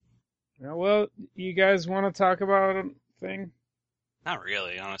Well, you guys want to talk about a thing? Not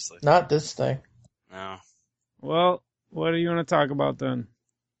really, honestly. Not this thing. No. Well, what do you want to talk about then?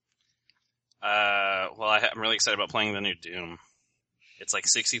 Well, I'm really excited about playing the new Doom. It's like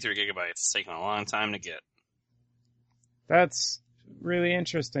 63 gigabytes. It's taking a long time to get. That's really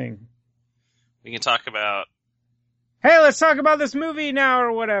interesting. We can talk about... Hey, let's talk about this movie now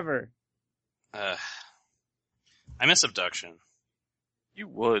or whatever. I miss Abduction. You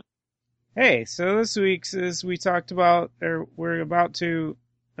would. Hey, so this week's is we talked about, or we're about to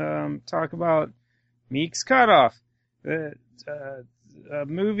talk about Meek's Cutoff, a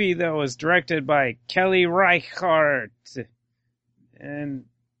movie that was directed by Kelly Reichardt and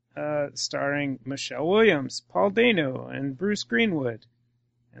starring Michelle Williams, Paul Dano, and Bruce Greenwood.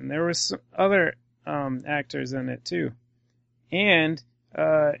 And there was some other actors in it too. And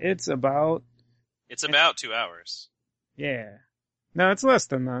it's about... It's about 2 hours. Yeah. No, it's less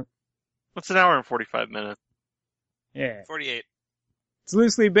than that. What's an hour and 45 minutes? Yeah. 48. It's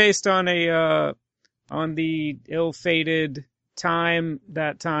loosely based on on the ill-fated time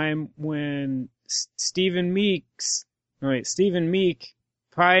when Stephen Meek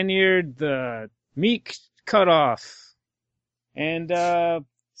pioneered the Meek Cutoff. And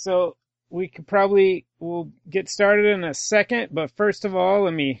so we'll get started in a second, but first of all,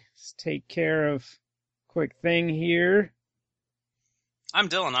 let me take care of a quick thing here. I'm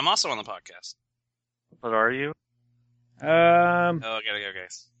Dylan. I'm also on the podcast. What are you? Oh, I gotta go,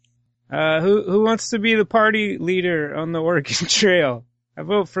 guys. Who wants to be the party leader on the Oregon Trail? I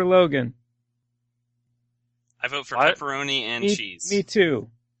vote for Logan. I vote for What? pepperoni and cheese. Me too.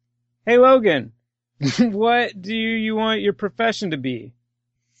 Hey Logan, what do you want your profession to be?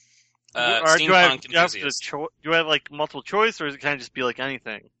 Steampunk enthusiast. Do you have like multiple choice, or can it just be like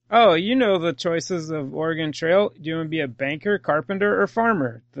anything? Oh, you know the choices of Oregon Trail. Do you want to be a banker, carpenter, or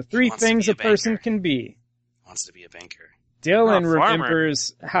farmer? The three things a person can be. Wants to be a banker. Dylan Oh, farmer.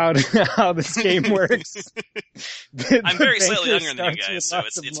 remembers how this game works. I'm very slightly banker younger than you starts with guys, so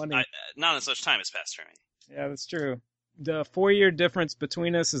lots it's of money. not as much time has passed for me. Yeah, that's true. The 4-year difference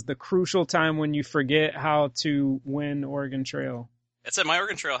between us is the crucial time when you forget how to win Oregon Trail. It said my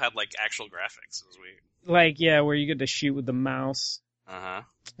Oregon Trail had like actual graphics. It was weird. Like, yeah, where you get to shoot with the mouse. Uh-huh.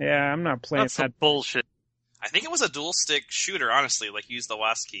 Yeah, I'm not playing That's some bullshit. I think it was a dual stick shooter, honestly. Like, you use the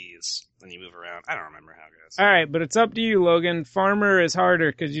WASD keys when you move around. I don't remember how it goes. Alright, but it's up to you, Logan. Farmer is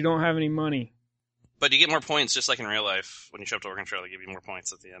harder because you don't have any money. But you get more points just like in real life. When you show up to Oregon Trail, they give you more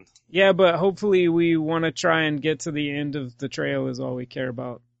points at the end. Yeah, but hopefully we want to try and get to the end of the trail is all we care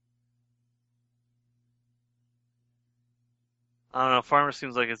about. I don't know. Farmer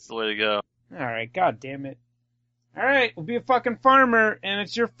seems like it's the way to go. Alright, god damn it. Alright, we'll be a fucking farmer, and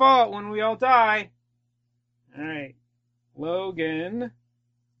it's your fault when we all die. Alright. Logan,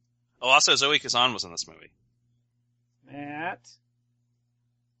 Oh, also, Zoe Kazan was in this movie. Matt,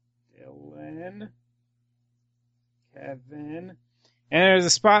 Dylan, Kevin, and there's a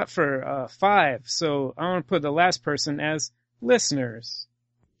spot for 5, so I want to put the last person as listeners.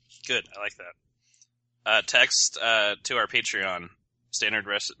 Good, I like that. Text to our Patreon. Standard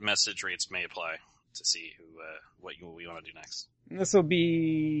message rates may apply to see what we want to do next. And it'll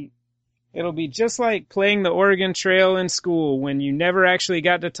be just like playing the Oregon Trail in school when you never actually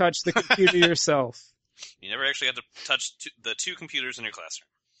got to touch the computer yourself. You never actually had to touch the 2 computers in your classroom.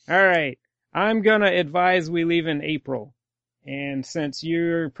 Alright, I'm gonna advise we leave in April. And since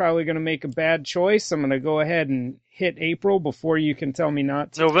you're probably gonna make a bad choice, I'm gonna go ahead and hit April before you can tell me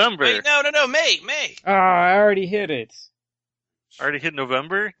not to. November. Wait, no, May! I already hit it. Already hit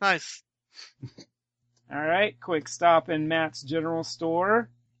November? Nice. Alright, quick stop in Matt's General Store.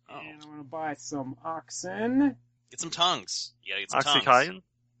 Oh. And I'm gonna buy some oxen. Get some tongues. You gotta get some tongues. Oxycontin?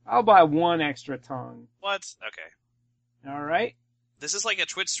 I'll buy 1 extra tongue. What? Okay. Alright? This is like a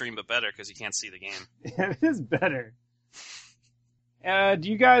Twitch stream, but better because you can't see the game. It is better. Do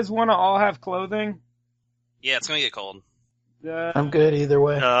you guys want to all have clothing? Yeah, it's gonna get cold. I'm good either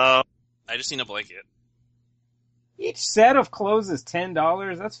way. No. I just need a blanket. Each set of clothes is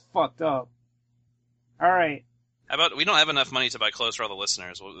 $10? That's fucked up. Alright. How about we don't have enough money to buy clothes for all the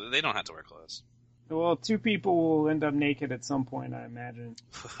listeners? Well, they don't have to wear clothes. Well, 2 people will end up naked at some point, I imagine.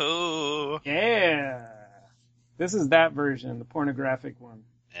 Oh. Yeah! This is that version, the pornographic one.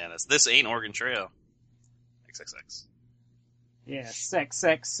 And this ain't Oregon Trail. XXX. Yeah, sex.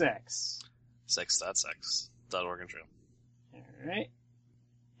 Sex. Oregon Trail. Alright.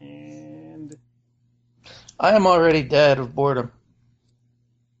 And... I am already dead of boredom.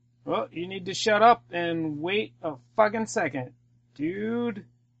 Well, you need to shut up and wait a fucking second. Dude.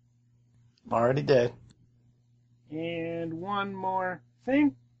 I'm already dead. And one more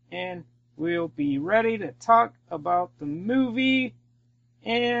thing. and we'll be ready to talk about the movie.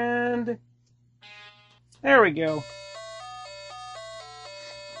 And there we go.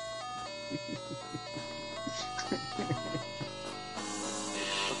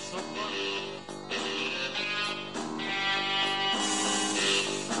 That's so fun.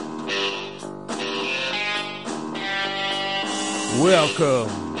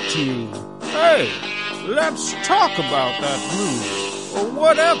 Welcome to, hey, let's talk about that movie, or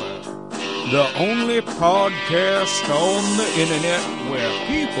whatever. The only podcast on the internet where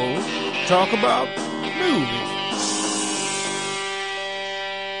people talk about movies.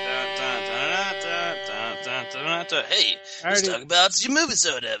 Hey, let's talk about your movies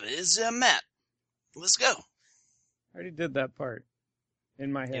or whatever. It's Matt. Let's go. I already did that part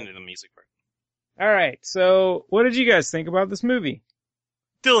in my head. Into the music part. Alright, so what did you guys think about this movie?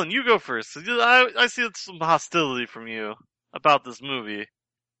 Dylan, you go first. I see some hostility from you about this movie.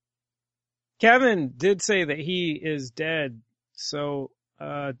 Kevin did say that he is dead, so,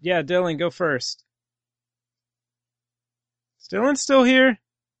 yeah, Dylan, go first. Is Dylan still here?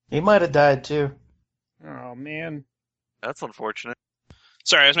 He might have died too. Oh, man. That's unfortunate.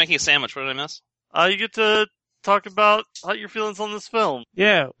 Sorry, I was making a sandwich. What did I miss? You get to talk about how your feelings on this film.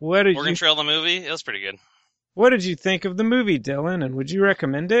 Yeah, Oregon Trail, the movie. It was pretty good. What did you think of the movie, Dylan, and would you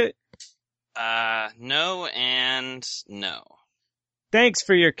recommend it? No and no. Thanks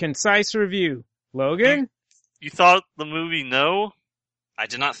for your concise review. Logan? You thought the movie No? I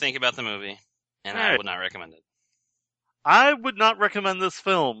did not think about the movie, and I Alright. would not recommend it. I would not recommend this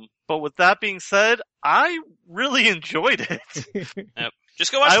film, but with that being said, I really enjoyed it. Yep.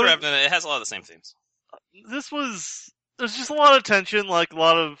 Just go watch I The would- Revenant. It has a lot of the same themes. There's just a lot of tension, like a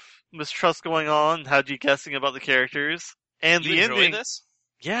lot of mistrust going on, had you guessing about the characters. And You the enjoyed ending, this?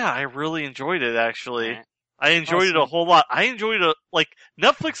 yeah, I really enjoyed it actually. Alright. I enjoyed it a whole lot. I enjoyed it, like,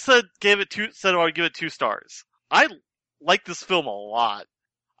 Netflix said I would give it 2 stars. I like this film a lot.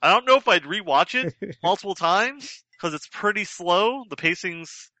 I don't know if I'd rewatch it multiple times, cause it's pretty slow, the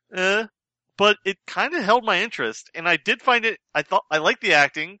pacing's but it kinda held my interest, and I did find it, I liked the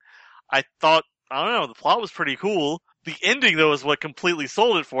acting, I don't know, the plot was pretty cool. The ending though is what completely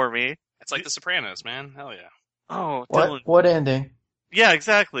sold it for me. It's like The Sopranos, man. Hell yeah. Oh, Dylan. What ending? Yeah,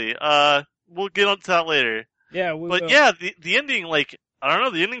 exactly. We'll get onto that later. Yeah, we But will. yeah, the ending, like, I don't know,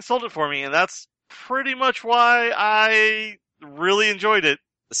 the ending sold it for me, and that's pretty much why I really enjoyed it.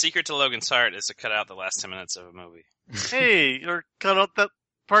 The secret to Logan's heart is to cut out the last 10 minutes of a movie. Hey, or cut out that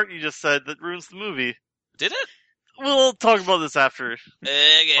part you just said that ruins the movie. Did it? We'll talk about this after.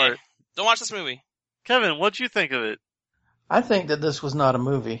 Okay. Alright. Don't watch this movie. Kevin, what'd you think of it? I think that this was not a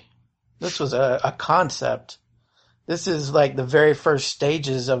movie. This was a concept. This is like the very first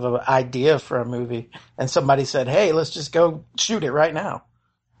stages of an idea for a movie. And somebody said, hey, let's just go shoot it right now.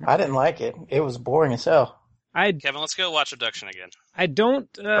 I didn't like it. It was boring as hell. Kevin, let's go watch Abduction again. I don't,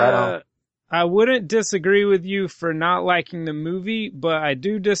 Right on. I wouldn't disagree with you for not liking the movie, but I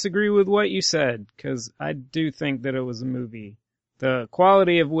do disagree with what you said, because I do think that it was a movie. The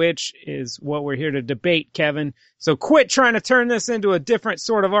quality of which is what we're here to debate, Kevin. So quit trying to turn this into a different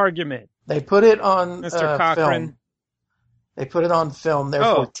sort of argument, They put it on Mr. Cochran. film. They put it on film.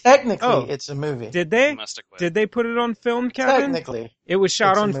 Therefore, technically, Oh. it's a movie. Did they? You must have quit. Did they put it on film, Kevin? Technically. It was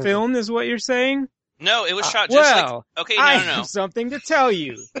shot It's a on movie. film, is what you're saying? No, it was shot just Well, like... Okay, I no. have something to tell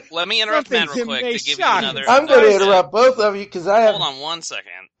you. Let me interrupt something Matt real to quick make to give you shock. another... I'm going to another- interrupt both of you because I have Hold on one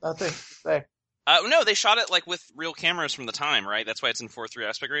second. nothing to say. No, they shot it like with real cameras from the time, right? That's why it's in 4:3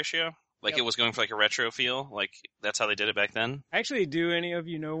 aspect ratio. Like Yep. it was going for like a retro feel. Like that's how they did it back then. Actually, do any of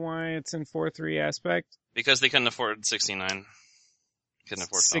you know why it's in 4:3 aspect? Because they couldn't afford 69. Couldn't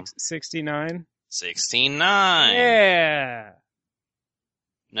afford film. 69? 69. Yeah.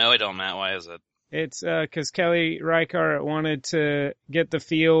 No, I don't, Matt. Why is it? It's, cause Kelly Reichardt wanted to get the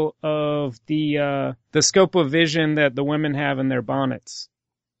feel of the scope of vision that the women have in their bonnets.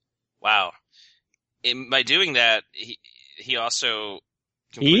 Wow. By doing that, he also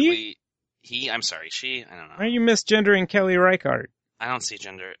completely... I'm sorry, she? I don't know. Why are you misgendering Kelly Reichardt? I don't see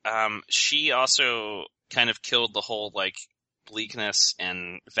gender. She also kind of killed the whole, like, bleakness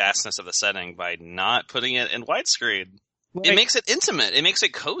and vastness of the setting by not putting it in widescreen. It makes it intimate. It makes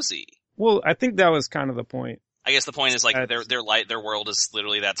it cozy. Well, I think that was kind of the point. I guess the point is, like, That's- their world is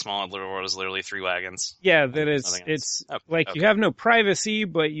literally that small, and their world is literally 3 wagons. Yeah, that it's, Nothing else. it's Oh, like okay. you have no privacy,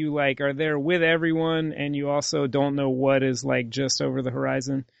 but you like are there with everyone, and you also don't know what is like just over the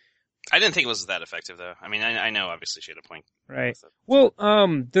horizon. I didn't think it was that effective, though. I mean, I know, obviously, she had a point. Right. with it. Well,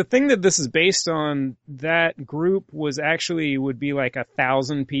 the thing that this is based on, that group would be like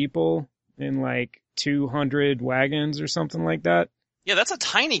 1,000 people in like 200 wagons or something like that. Yeah, that's a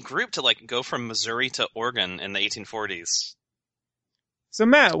tiny group to like go from Missouri to Oregon in the 1840s. So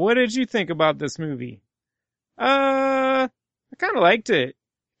Matt, what did you think about this movie? I kind of liked it.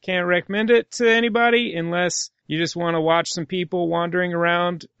 Can't recommend it to anybody unless you just want to watch some people wandering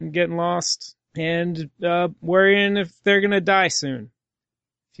around and getting lost and worrying if they're going to die soon.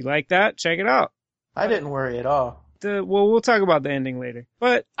 If you like that, check it out. I didn't worry at all. We'll talk about the ending later.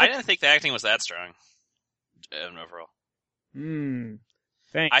 But I didn't think the acting was that strong overall.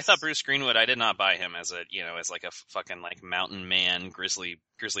 Thanks. I thought Bruce Greenwood, I did not buy him as as like a fucking like mountain man, Grizzly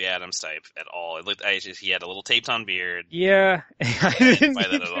Adams type at all. It looked, he had a little taped on beard. Yeah. I didn't buy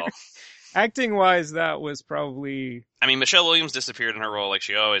that at all. Acting wise, that was probably... I mean, Michelle Williams disappeared in her role like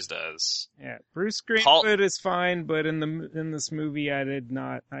she always does. Yeah, Bruce Greenwood is fine, but in this movie, I did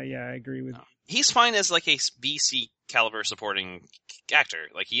not. I agree with you. He's fine as like a BC caliber supporting actor,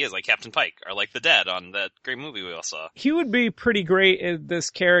 like he is, like Captain Pike or like the dad on that great movie we all saw. He would be pretty great as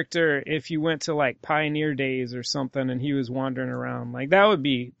this character if you went to like Pioneer Days or something and he was wandering around. Like that would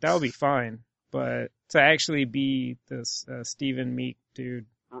be fine. But to actually be this Stephen Meek dude.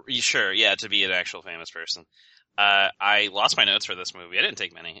 Sure, yeah, to be an actual famous person. I lost my notes for this movie. I didn't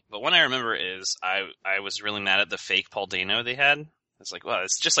take many, but one I remember is I was really mad at the fake Paul Dano they had. It's like, well,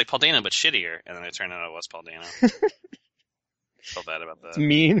 it's just like Paul Dano but shittier, and then it turned out it was Paul Dano. Felt bad about that. It's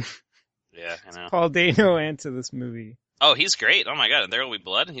mean. Yeah, I know. Paul Dano into this movie. Oh, he's great. Oh my god, and There Will Be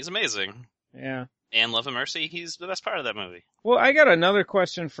Blood. He's amazing. Yeah. And Love and Mercy. He's the best part of that movie. Well, I got another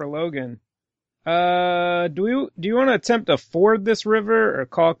question for Logan. Do you want to attempt to ford this river or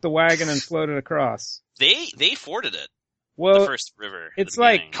caulk the wagon and float it across? They forded it. Well, the first river. It's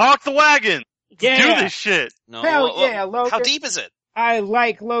like cock the wagon. Yeah. Do this shit. No, Hell yeah, Logan. How deep is it? I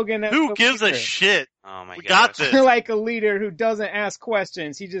like Logan as Who a gives leader. a shit? Oh my god. We got this. Like a leader who doesn't ask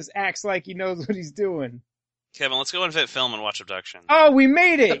questions. He just acts like he knows what he's doing. Kevin, let's go and fit film and watch Abduction. Oh, we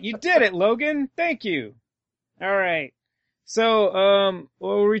made it! You did it, Logan. Thank you. All right. So,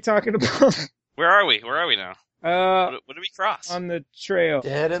 what were we talking about? Where are we? Where are we now? What did we cross? On the trail.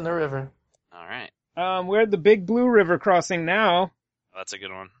 Dead in the river. All right. We're at the Big Blue River crossing now. Oh, that's a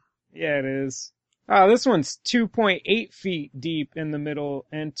good one. Yeah, it is. This one's 2.8 feet deep in the middle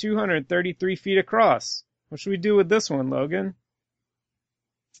and 233 feet across. What should we do with this one, Logan?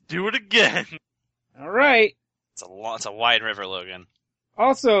 Do it again. All right. It's a wide river, Logan.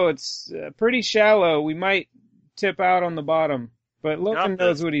 Also, it's pretty shallow. We might tip out on the bottom, but Logan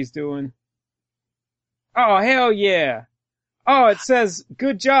knows what he's doing. Oh, hell yeah. Oh, it says,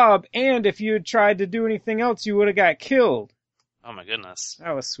 good job, and if you had tried to do anything else, you would have got killed. Oh my goodness.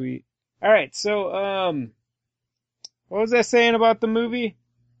 That was sweet. Alright, so, what was I saying about the movie?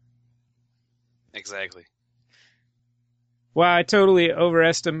 Exactly. Wow, I totally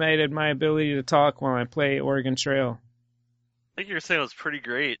overestimated my ability to talk while I play Oregon Trail. I think you were saying it was pretty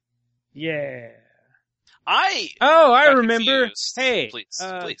great. Yeah. I remember. Confused. Hey,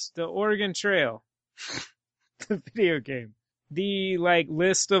 please. The Oregon Trail. The video game. The,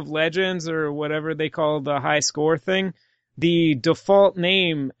 list of legends or whatever they call the high score thing. The default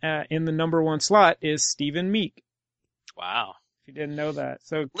name in the number one slot is Stephen Meek. Wow. If you didn't know that.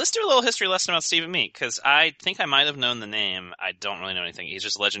 So let's do a little history lesson about Stephen Meek, because I think I might have known the name. I don't really know anything. He's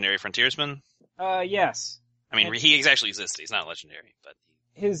just a legendary frontiersman? Yes. I mean, he actually exists. He's not legendary, but...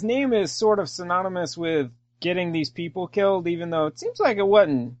 His name is sort of synonymous with getting these people killed, even though it seems like it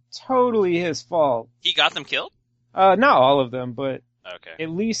wasn't totally his fault. He got them killed? Not all of them, but okay. At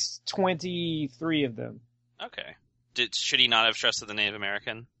least 23 of them. Okay. Should he not have trusted the Native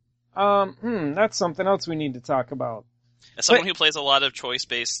American? That's something else we need to talk about. As someone who plays a lot of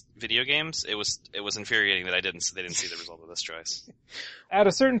choice-based video games, it was infuriating that they didn't see the result of this choice. At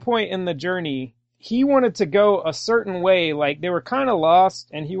a certain point in the journey, he wanted to go a certain way, like they were kind of lost,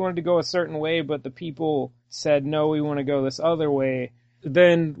 and he wanted to go a certain way, but the people said, no, we want to go this other way.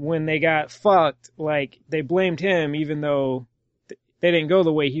 Then when they got fucked, they blamed him, even though they didn't go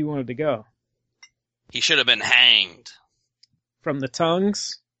the way he wanted to go. He should have been hanged. From the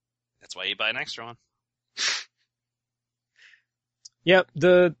tongues? That's why you buy an extra one. Yep,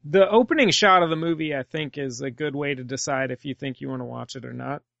 the opening shot of the movie, I think, is a good way to decide if you think you want to watch it or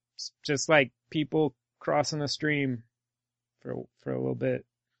not. It's just like people crossing a stream for a little bit.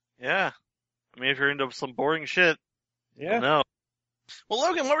 Yeah. I mean, if you're into some boring shit, yeah. No. Well,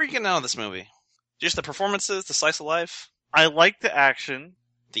 Logan, what were you getting out of this movie? Just the performances, the slice of life? I like the action.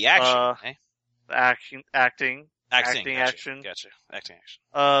 The action, eh? The acting. Acting. Action. Gotcha. Acting action.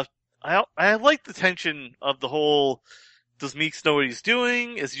 I like the tension of the whole, does Meeks know what he's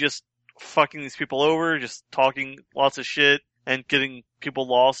doing? Is he just fucking these people over, just talking lots of shit and getting people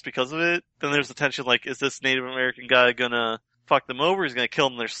lost because of it? Then there's the tension, is this Native American guy gonna fuck them over? Is he gonna kill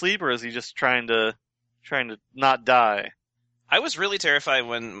them in their sleep, or is he just trying to not die? I was really terrified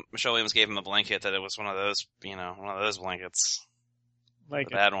when Michelle Williams gave him a blanket that it was one of those blankets. Like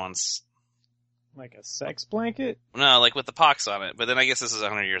the bad ones. Like a sex blanket? No, like with the pox on it. But then I guess this is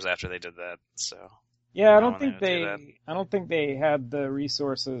 100 years after they did that, so. Yeah, I don't think they had the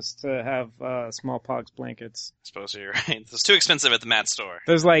resources to have smallpox blankets. I suppose you're right. It was too expensive at the mat store.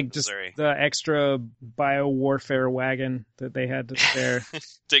 There's like just the extra biowarfare wagon that they had to spare.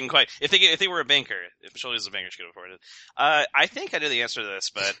 Didn't quite. If they were a banker, if Michelle was a banker, she could afford it. I think I know the answer to this,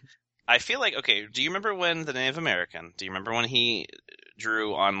 but I feel like, okay, do you remember when the Native American, do you remember when he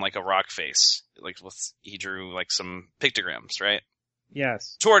drew on like a rock face? He drew like some pictograms, right?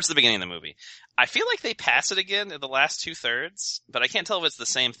 Yes. Towards the beginning of the movie. I feel like they pass it again in the last 2/3, but I can't tell if it's the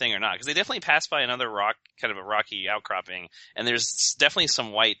same thing or not, because they definitely pass by another rock, kind of a rocky outcropping, and there's definitely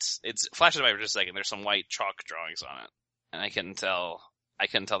some white, it flashes by for just a second, there's some white chalk drawings on it, and I couldn't tell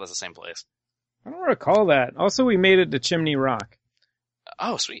that's the same place. I don't recall that. Also, we made it to Chimney Rock.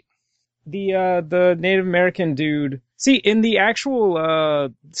 Oh, sweet. The Native American dude, see, in the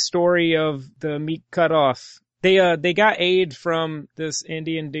actual story of the Meek Cutoff, they got aid from this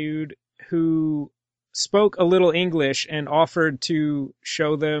Indian dude who spoke a little English and offered to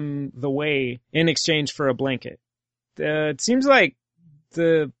show them the way in exchange for a blanket. It seems like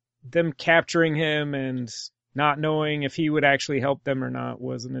them capturing him and not knowing if he would actually help them or not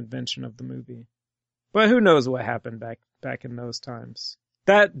was an invention of the movie. But who knows what happened back in those times.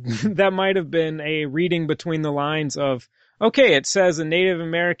 That might have been a reading between the lines of, okay, it says a Native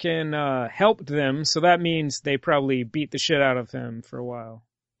American helped them, so that means they probably beat the shit out of him for a while.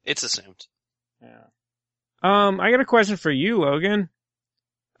 It's assumed. Yeah. I got a question for you, Logan.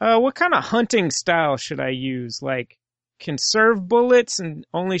 What kind of hunting style should I use? Like, conserve bullets and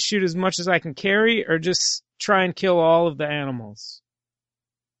only shoot as much as I can carry, or just try and kill all of the animals?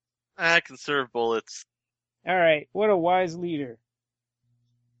 Conserve bullets. Alright, what a wise leader.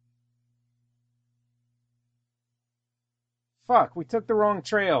 Fuck, we took the wrong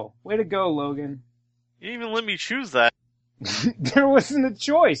trail. Way to go, Logan. You didn't even let me choose that. There wasn't a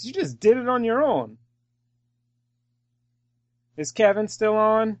choice. You just did it on your own. Is Kevin still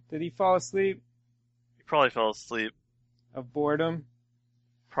on? Did he fall asleep? He probably fell asleep. Of boredom?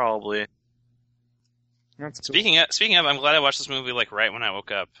 Probably. That's cool. Speaking of, I'm glad I watched this movie like right when I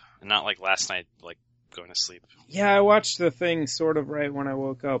woke up, and not like last night, like going to sleep. Yeah, I watched the thing sort of right when I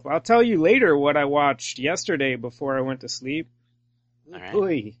woke up. I'll tell you later what I watched yesterday before I went to sleep. All right.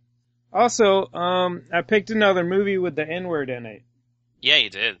 Oy. Also, I picked another movie with the N-word in it. Yeah, you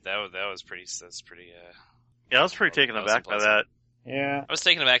did. That's pretty. Yeah, I was pretty taken aback by that. Yeah. I was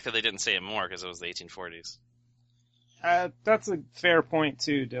taken aback that they didn't say it more because it was the 1840s. That's a fair point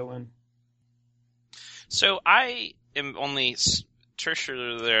too, Dylan. So I am only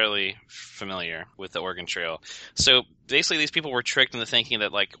tertiarily familiar with the Oregon Trail. So basically, these people were tricked into thinking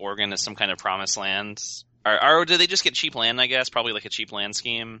that like Oregon is some kind of promised land. Or did they just get cheap land, I guess? Probably like a cheap land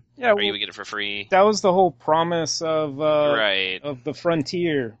scheme. Yeah, or you would get it for free. That was the whole promise of right. of the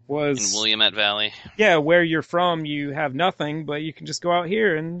frontier was in Willamette Valley. Yeah, where you're from, you have nothing, but you can just go out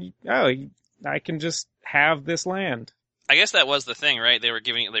here and I can just have this land. I guess that was the thing, right? They were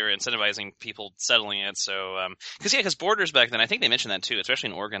incentivizing people settling it. So, because borders back then, I think they mentioned that too, especially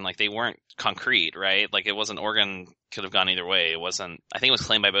in Oregon, like they weren't concrete, right? Like it wasn't, Oregon could have gone either way. It wasn't, I think it was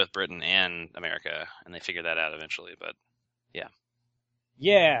claimed by both Britain and America, and they figured that out eventually, but yeah.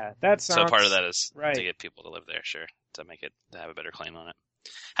 Yeah, that sounds so part of that is right. To get people to live there, sure, to have a better claim on it.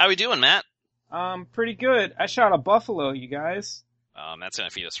 How are we doing, Matt? Pretty good. I shot a buffalo, you guys. That's gonna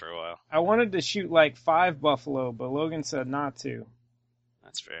feed us for a while. I wanted to shoot like 5 buffalo, but Logan said not to.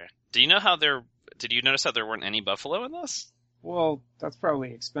 That's fair. Did you notice how there weren't any buffalo in this? Well, that's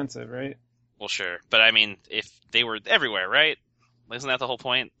probably expensive, right? Well, sure. But I mean, if they were everywhere, right? Isn't that the whole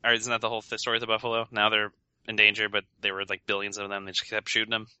point? Or isn't that the whole story of the buffalo? Now they're in danger, but there were like billions of them. They just kept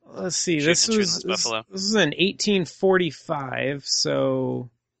shooting them. Let's see. This was in 1845,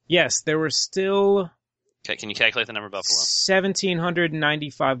 so yes, there were still... Okay, can you calculate the number of buffalo?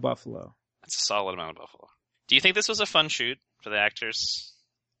 1,795 buffalo. That's a solid amount of buffalo. Do you think this was a fun shoot for the actors?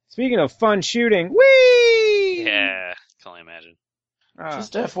 Speaking of fun shooting, whee! Yeah, can only imagine.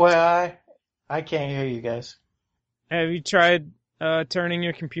 Just FYI, I can't hear you guys. Have you tried turning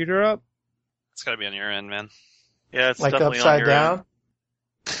your computer up? It's gotta be on your end, man. Yeah, it's like definitely upside on your down.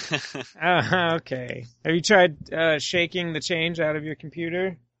 Okay. Have you tried shaking the change out of your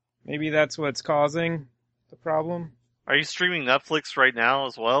computer? Maybe that's what's causing the problem. Are you streaming Netflix right now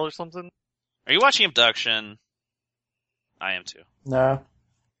as well or something? Are you watching Abduction? I am too. No.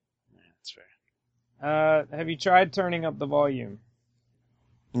 Yeah, that's fair. Have you tried turning up the volume?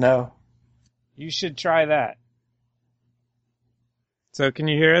 No. You should try that. So can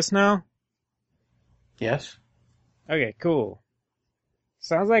you hear us now? Yes. Okay, cool.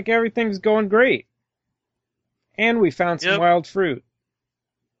 Sounds like everything's going great. And we found some wild fruit.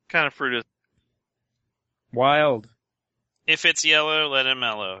 Kind of fruit is. Wild. If it's yellow, let it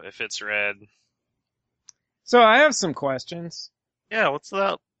mellow. If it's red... So I have some questions. Yeah, what's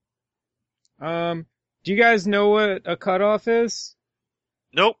that? Do you guys know what a cutoff is?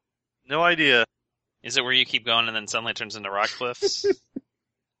 Nope. No idea. Is it where you keep going and then suddenly turns into rock cliffs?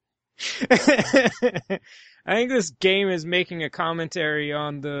 I think this game is making a commentary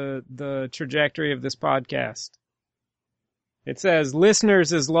on the trajectory of this podcast. It says,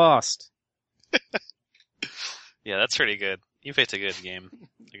 listeners is lost. Yeah, that's pretty good. You picked a good game.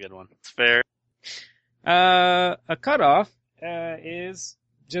 A good one. It's fair. A cutoff is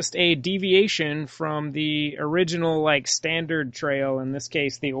just a deviation from the original, like, standard trail, in this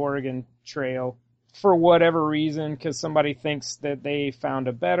case, the Oregon Trail, for whatever reason, because somebody thinks that they found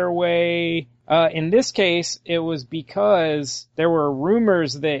a better way. In this case, it was because there were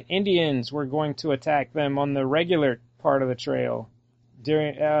rumors that Indians were going to attack them on the regular part of the trail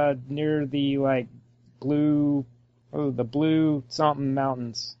during near the, like, blue something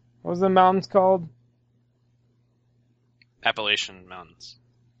mountains. What was the mountains called? Appalachian Mountains.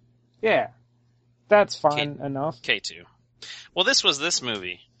 Yeah. That's fine enough. K2. Well, this was this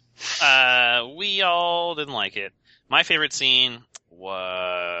movie. We all didn't like it. My favorite scene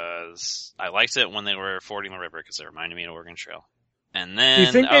was... I liked it when they were fording the river because it reminded me of Oregon Trail. And then... Do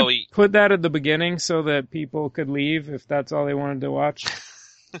you think they put that at the beginning so that people could leave if that's all they wanted to watch?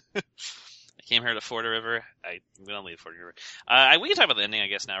 I came here to ford a river. I'm going to leave ford a river. We can talk about the ending, I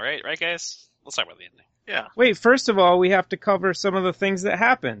guess, now, right? Right, guys? Let's talk about the ending. Yeah. Wait, first of all, we have to cover some of the things that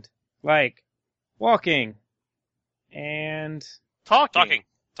happened. Like, walking. And... Talking.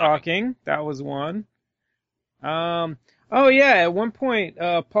 That was one. Oh yeah, at one point,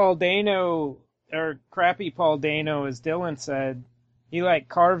 Paul Dano, or crappy Paul Dano, as Dylan said, he like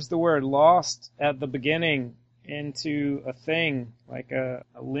carves the word lost at the beginning into a thing, like a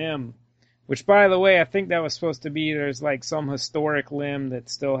limb. Which, by the way, I think that was supposed to be, there's like some historic limb that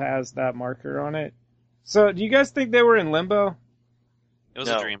still has that marker on it. So, do you guys think they were in limbo? It was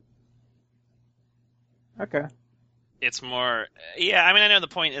a dream. Okay. It's more... Yeah, I mean, I know the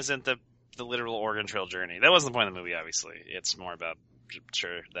point isn't the literal Oregon Trail journey. That wasn't the point of the movie, obviously. It's more about...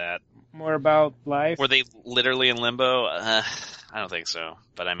 Sure, that... More about life? Were they literally in limbo? I don't think so.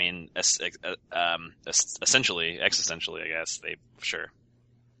 But I mean, essentially, existentially, I guess. Sure.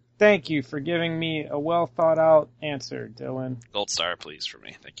 Thank you for giving me a well-thought-out answer, Dylan. Gold star, please, for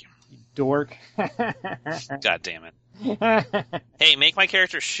me. Thank you. You dork. God damn it. Hey, make my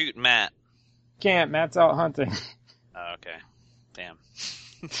character shoot Matt. Can't. Matt's out hunting. Oh, okay. Damn.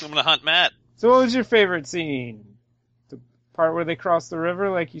 I'm gonna hunt Matt. So what was your favorite scene? The part where they cross the river,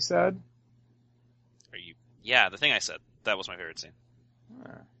 like you said? Yeah, the thing I said. That was my favorite scene.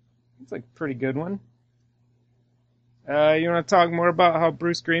 It's like a pretty good one. You want to talk more about how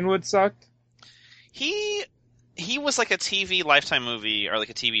Bruce Greenwood sucked? He was like a TV Lifetime movie or like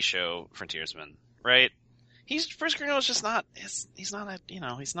a TV show frontiersman, right? Bruce Greenwood's just not. He's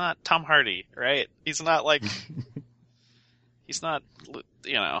not Tom Hardy, right? He's not like. He's not, Luke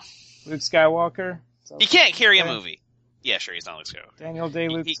Skywalker. He can't carry a movie. Yeah, sure, he's not Luke Skywalker. Daniel Day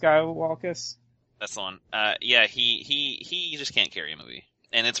Luke Skywalker. That's the one. Yeah, he just can't carry a movie,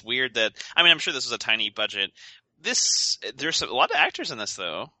 and it's weird that. I mean, I'm sure this was a tiny budget. There's a lot of actors in this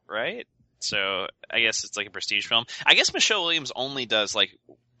though, right? So I guess it's like a prestige film. I guess Michelle Williams only does like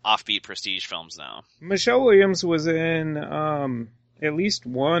offbeat prestige films now. Michelle Williams was in at least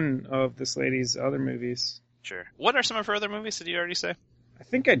one of this lady's other movies. Sure. What are some of her other movies? Did you already say? I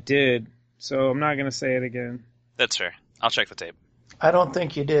think I did, so I'm not going to say it again. That's fair. I'll check the tape. I don't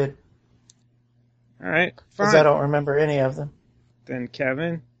think you did. All right, fine. Because I don't remember any of them. Then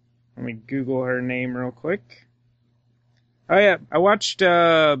Kevin, let me Google her name real quick. Oh yeah, I watched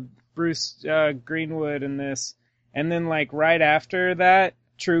Bruce Greenwood in this, and then like right after that,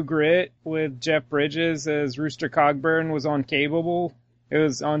 True Grit with Jeff Bridges as Rooster Cogburn was on Cableable. It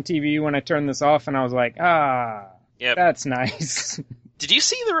was on TV when I turned this off, and I was like, yep. That's nice. Did you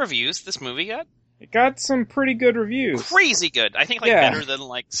see the reviews this movie got? It got some pretty good reviews. Crazy good. I think better than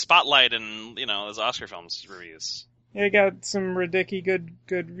like Spotlight and, those Oscar films reviews. Yeah, it got some ridiculous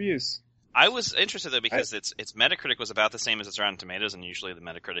good reviews. I was interested though because its Metacritic was about the same as its Rotten Tomatoes, and usually the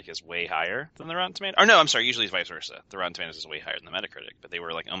Metacritic is way higher than the Rotten Tomatoes. Or no, I'm sorry, usually it's vice versa. The Rotten Tomatoes is way higher than the Metacritic, but they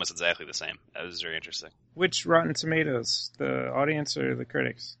were like almost exactly the same. That was very interesting. Which Rotten Tomatoes? The audience or the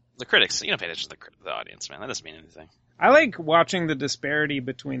critics? The critics, you don't pay attention to the audience, man. That doesn't mean anything. I like watching the disparity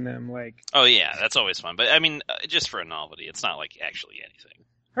between them. Like, oh yeah, that's always fun. But I mean, just for a novelty, it's not like actually anything.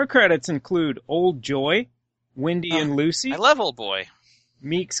 Her credits include Old Joy, Wendy and Lucy, I love Old Boy,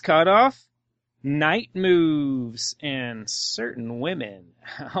 Meek's Cutoff, Night Moves, and Certain Women.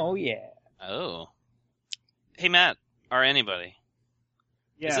 Oh yeah. Oh. Hey Matt, or anybody,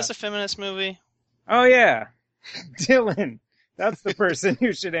 Yeah. is this a feminist movie? Oh yeah. Dylan. That's the person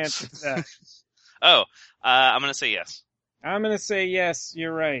who should answer that. Oh, I'm gonna say yes. I'm gonna say yes,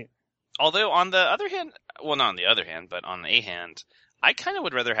 you're right. Although on the other hand, well, not on the other hand, but on a hand, I kind of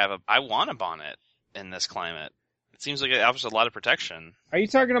would rather I want a bonnet in this climate. It seems like it offers a lot of protection. Are you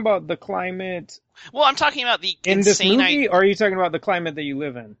talking about the climate Well, I'm talking about the in this insane movie, or are you talking about the climate that you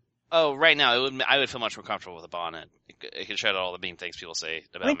live in? Oh, right now, I would feel much more comfortable with a bonnet. It could shed all the mean things people say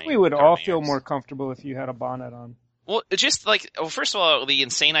about me. I think we would all over the feel years. more comfortable if you had a bonnet on. Well, just like, first of all, the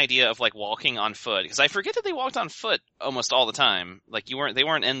insane idea of like walking on foot, because I forget that they walked on foot almost all the time. Like they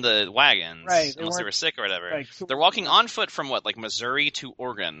weren't in the wagons, Right, unless they were sick or whatever. Like, They're walking on foot from what, like Missouri to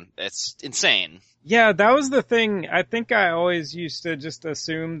Oregon. It's insane. Yeah, that was the thing. I think I always used to just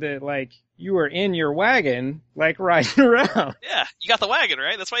assume that, like, you were in your wagon, like, riding around. Yeah, you got the wagon,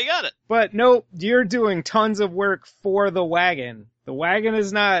 right? That's why you got it. But nope, you're doing tons of work for the wagon. The wagon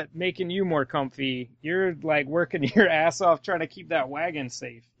is not making you more comfy. You're, like, working your ass off trying to keep that wagon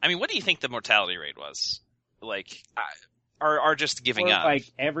safe. I mean, what do you think the mortality rate was? Like, are just giving Or, up? like,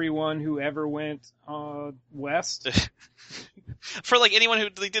 everyone who ever went west. For like anyone who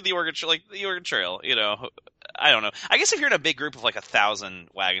did the Oregon Trail, you know, I don't know. I guess if you're in a big group of like 1,000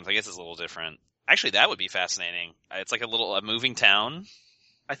 wagons, I guess it's a little different. Actually, that would be fascinating. It's like a moving town.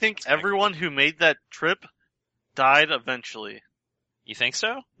 I think everyone who made that trip died eventually. You think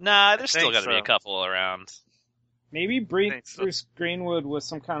so? Nah, there's still think got to be a so. couple around. Maybe think so. Bruce Greenwood was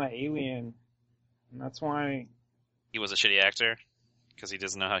some kind of alien. And that's why... He was a shitty actor because he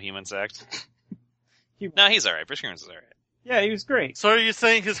doesn't know how humans act. He- No, he's all right. Bruce Greenwood's all right. Yeah, he was great. So are you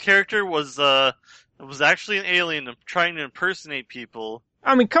saying his character was actually an alien trying to impersonate people?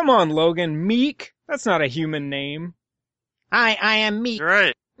 I mean, come on, Logan. Meek? That's not a human name. I am Meek. You're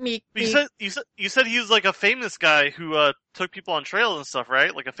right. Meek. You said he was like a famous guy who took people on trails and stuff,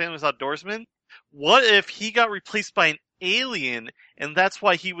 right? Like a famous outdoorsman. What if he got replaced by an alien, and that's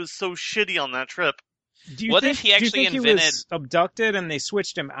why he was so shitty on that trip? What if he actually he invented- was abducted and they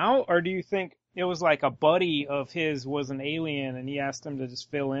switched him out, or do you think it was like a buddy of his was an alien and he asked him to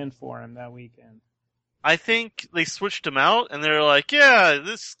just fill in for him that weekend? I think they switched him out, and they're like, "Yeah,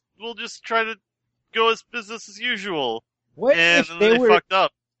 we'll just try to go as business as usual." What And if then they they were? fucked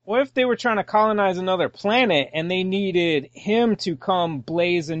up. What if they were trying to colonize another planet and they needed him to come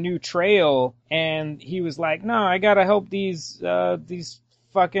blaze a new trail, and he was like, "No, I gotta help these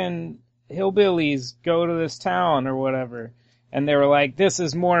fucking hillbillies go to this town or whatever." And they were like, "This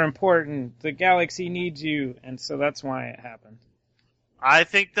is more important. The galaxy needs you," and so that's why it happened. I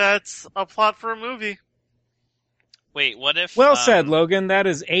think that's a plot for a movie. Wait, what if? Well said, Logan. That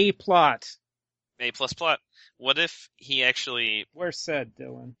is a plot. A plus plot. What if he actually Well said,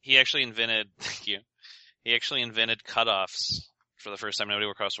 Dylan. invented? Thank you. He actually invented cutoffs for the first time. Nobody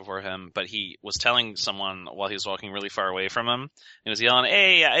worked cross before him, but he was telling someone while he was walking really far away from him. He was yelling,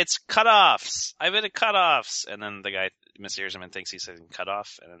 "Hey, it's cutoffs! I invented cutoffs!" And then the guy mishears him and thinks he's saying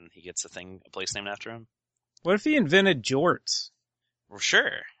cutoff, and then he gets a place named after him. What if he invented jorts? Well,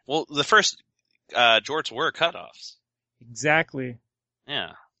 sure. Well, the first jorts were cutoffs. Exactly.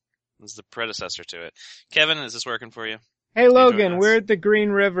 Yeah. It was the predecessor to it. Kevin, is this working for you? Hey, Enjoy Logan, this. we're at the Green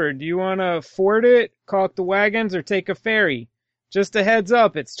River. Do you want to ford it, caulk the wagons, or take a ferry? Just a heads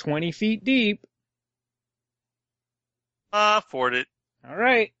up, it's 20 feet deep. Afford it. All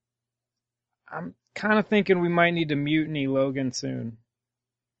right. I'm kind of thinking we might need to mutiny Logan soon.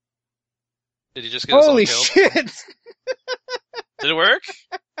 Did you just get us all Holy killed? shit! Did it work?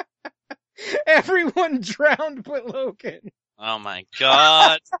 Everyone drowned but Logan. Oh my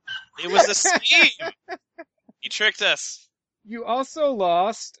god. It was a scheme! He tricked us. You also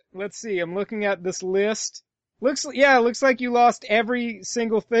lost, let's see, I'm looking at this list. Looks like you lost every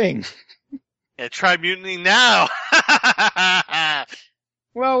single thing. Yeah, try mutiny now.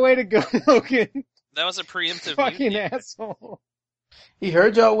 Well, way to go, Logan. That was a preemptive Fucking mutiny. asshole. He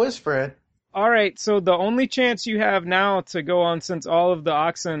heard y'all whispering. Alright, so the only chance you have now to go on, since all of the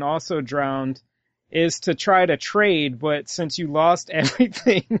oxen also drowned, is to try to trade, but since you lost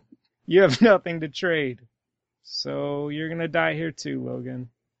everything, you have nothing to trade. So you're gonna die here too, Logan.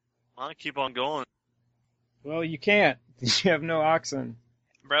 I'll keep on going. Well, you can't. You have no oxen.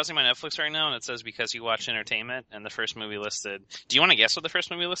 browsing my Netflix right now, and it says because you watch entertainment, and the first movie listed. Do you want to guess what the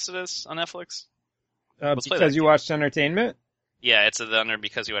first movie listed is on Netflix? Let's play Because that you game. watched entertainment? Yeah, it's under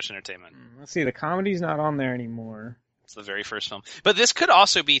because you watch entertainment. Let's see, the comedy's not on there anymore. It's the very first film. But this could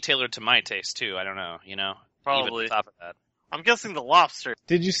also be tailored to my taste, too. I don't know, Probably. Even on top of that. I'm guessing The Lobster.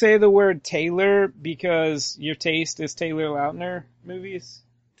 Did you say the word Taylor because your taste is Taylor Lautner movies?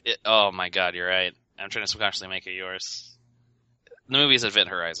 Oh my god, you're right. I'm trying to subconsciously make it yours. The movie is Event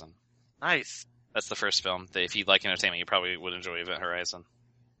Horizon. Nice. That's the first film. If you like entertainment, you probably would enjoy Event Horizon.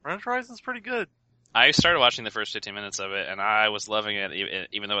 Event Horizon's pretty good. I started watching the first 15 minutes of it, and I was loving it,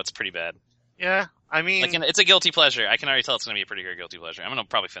 even though it's pretty bad. Yeah, I mean... it's a guilty pleasure. I can already tell it's going to be a pretty great guilty pleasure. I'm going to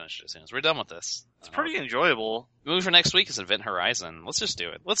probably finish it as soon as we're done with this. It's pretty enjoyable. The movie for next week is Event Horizon. Let's just do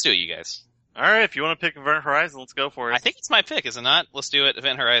it. Let's do it, you guys. Alright, if you want to pick Event Horizon, let's go for it. I think it's my pick, is it not? Let's do it,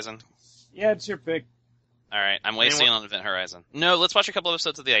 Event Horizon. Yeah, it's your pick. Alright, I'm wasting on Event Horizon. No, let's watch a couple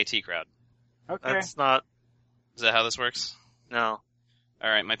episodes of the IT Crowd. Okay. That's not... Is that how this works? No.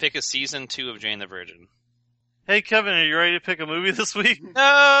 Alright, my pick is Season 2 of Jane the Virgin. Hey, Kevin, are you ready to pick a movie this week? No!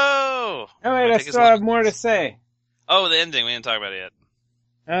 Oh, wait, I still have more to say. Oh, the ending. We didn't talk about it yet.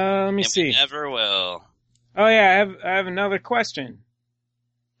 Let me see. We never will. Oh, yeah, I have another question.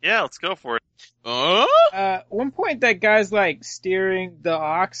 Yeah, let's go for it. One point that guy's, like, steering the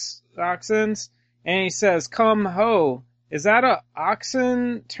oxens, and he says, come ho. Is that a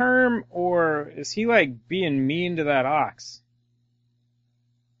oxen term, or is he, like, being mean to that ox?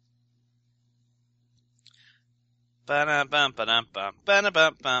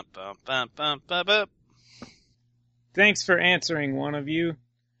 Thanks for answering, one of you.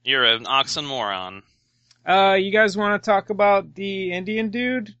 You're an oxymoron. You guys want to talk about the Indian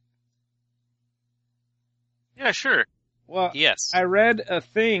dude? Yeah, sure. Well, yes. I read a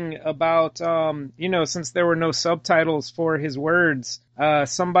thing about, since there were no subtitles for his words,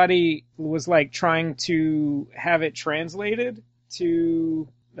 somebody was, like, trying to have it translated to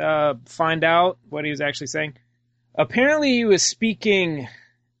find out what he was actually saying. Apparently he was speaking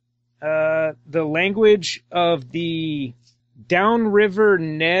the language of the downriver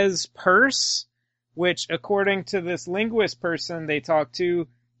Nez Perce, which, according to this linguist person they talked to,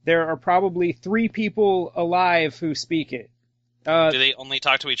 there are probably 3 people alive who speak it. Do they only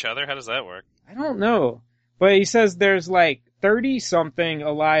talk to each other? How does that work? I don't know. But he says there's like 30-something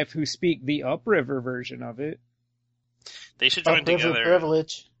alive who speak the upriver version of it. They should join Upriver together.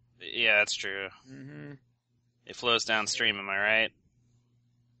 privilege. Yeah, that's true. Mm-hmm. It flows downstream, am I right?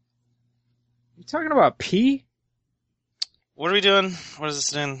 You talking about pee? What are we doing? What is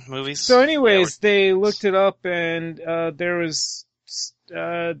this in? Movies? So anyways, they looked it up and there was...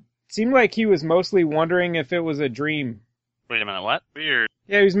 seemed like he was mostly wondering if it was a dream. Wait a minute, what? Weird.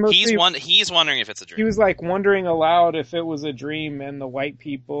 Yeah, he was mostly... He's wondering if it's a dream. He was like wondering aloud if it was a dream and the white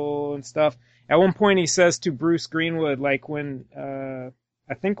people and stuff. At one point he says to Bruce Greenwood, like when,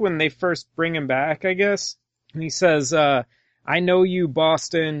 I think when they first bring him back, I guess, and he says, I know you,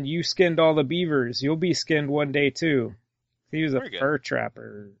 Boston, you skinned all the beavers. You'll be skinned one day too. He was a fur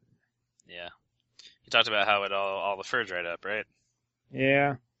trapper. Yeah. He talked about how all the fur dried up, right?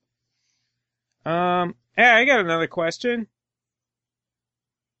 Yeah. Yeah, I got another question.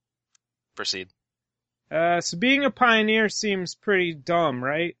 Proceed. So being a pioneer seems pretty dumb,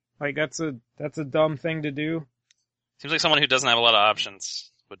 right? Like that's a dumb thing to do. Seems like someone who doesn't have a lot of options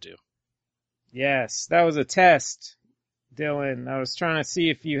would do. Yes, that was a test, Dylan. I was trying to see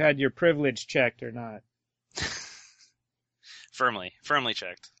if you had your privilege checked or not. Firmly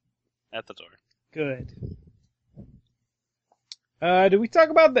checked. At the door. Good. Did we talk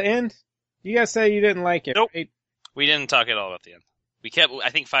about the end? You guys say you didn't like it, Nope. right? We didn't talk at all about the end. I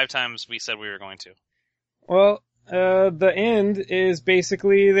think 5 times we said we were going to. Well, the end is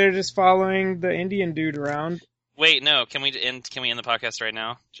basically they're just following the Indian dude around. Wait, no. Can we end the podcast right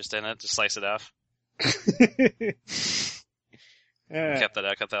now? Just end it? Just slice it off?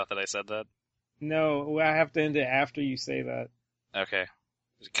 Cut out that I said that? No, I have to end it after you say that. Okay.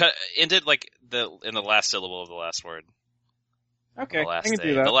 End it like in the last syllable of the last word. Okay, The last I can day,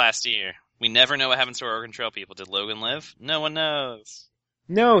 do that. the last year. We never know what happens to our Oregon Trail people. Did Logan live? No one knows.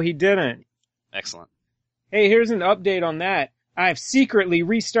 No, he didn't. Excellent. Hey, here's an update on that. I've secretly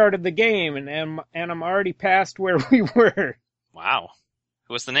restarted the game, and I'm already past where we were. Wow.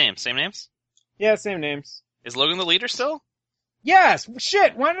 What's the name? Same names? Yeah, same names. Is Logan the leader still? Yes!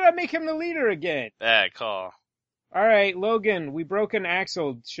 Shit! Why did I make him the leader again? Bad call. Alright, Logan, we broke an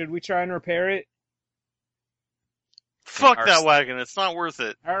axle. Should we try and repair it? Fuck that wagon. It's not worth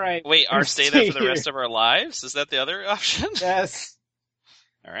it. Alright. Wait, our stay there for the rest of our lives? Is that the other option? Yes.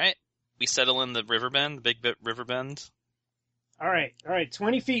 Alright. We settle in the river bend, the big river bend. All right,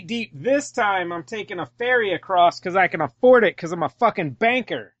 20 feet deep. This time I'm taking a ferry across because I can afford it because I'm a fucking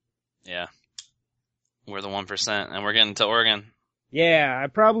banker. Yeah. We're the 1%, and we're getting to Oregon. Yeah, I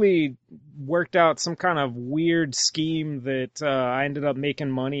probably worked out some kind of weird scheme that I ended up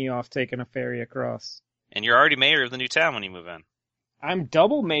making money off taking a ferry across. And you're already mayor of the new town when you move in. I'm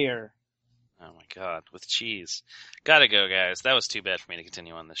double mayor. Oh my god, with cheese. Gotta go, guys. That was too bad for me to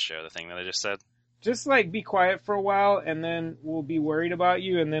continue on this show, the thing that I just said. Just, like, be quiet for a while, and then we'll be worried about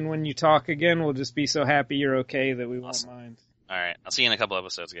you, and then when you talk again, we'll just be so happy you're okay that we won't mind. Alright, I'll see you in a couple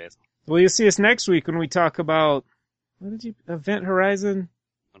episodes, guys. Well, you'll see us next week when we talk about... Event Horizon?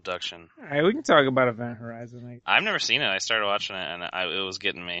 Abduction. Alright, we can talk about Event Horizon. I've never seen it. I started watching it, and it was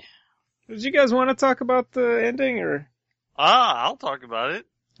getting me. Did you guys want to talk about the ending, or...? I'll talk about it.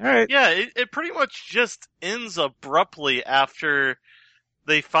 Alright. Yeah, it pretty much just ends abruptly after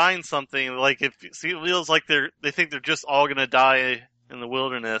they find something. Like, it feels like they think they're just all gonna die in the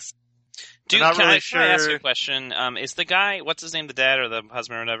wilderness. Dude, not can really I ask you a question? Is the guy, what's his name, the dad or the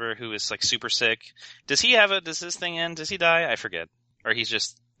husband or whatever, who is like super sick, does this thing end? Does he die? I forget. Or he's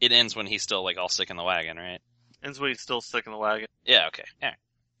just, it ends when he's still like all sick in the wagon, right? Ends when he's still sick in the wagon. Yeah, okay. Yeah.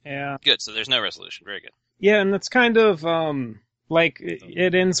 Yeah. Good, so there's no resolution. Very good. Yeah, and that's kind of, like,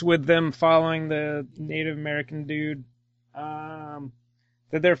 it ends with them following the Native American dude,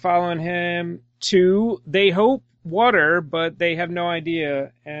 that they're following him to, they hope, water, but they have no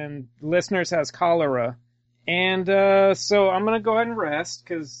idea, and listeners has cholera. And, so I'm gonna go ahead and rest,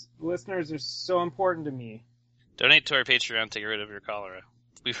 because listeners are so important to me. Donate to our Patreon to get rid of your cholera.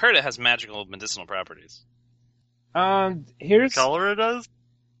 We've heard it has magical medicinal properties. Here's... Cholera does?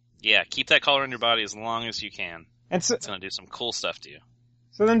 Yeah, keep that cholera in your body as long as you can. And so, it's gonna do some cool stuff to you.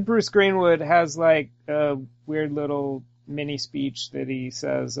 So then Bruce Greenwood has, like, a weird little mini speech that he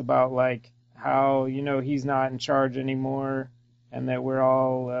says about, like, how, you know, he's not in charge anymore, and that we're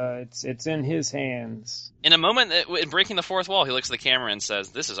all, it's in his hands. In a moment, in breaking the fourth wall, he looks at the camera and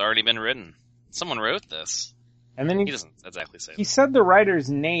says, "This has already been written. Someone wrote this." And then he doesn't exactly say he that. said the writer's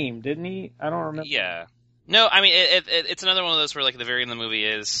name, didn't he? I don't remember. Yeah. No, I mean, it's another one of those where, like, the very end of the movie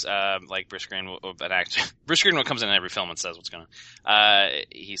is, like, Bruce Greenwood, an actor. Bruce Greenwood comes in every film and says what's going on.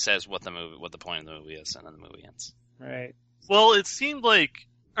 He says what the point of the movie is, and then the movie ends. Right. Well, it seemed like,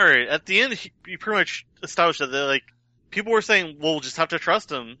 alright, at the end, he pretty much established that, like, people were saying, well, we'll just have to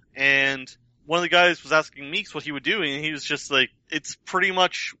trust him, and one of the guys was asking Meeks what he would do, and he was just like, it's pretty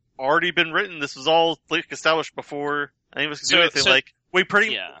much already been written, this was all, like, established before any of us could do anything,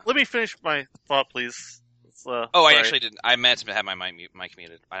 let me finish my thought, please. I actually didn't. I meant to have my mic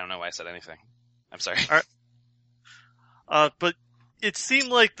muted. I don't know why I said anything. I'm sorry. Alright. But it seemed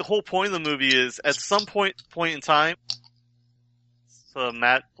like the whole point of the movie is, at some point in time, so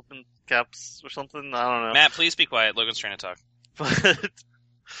Matt flipping caps or something, I don't know. Matt, please be quiet. Logan's trying to talk. But,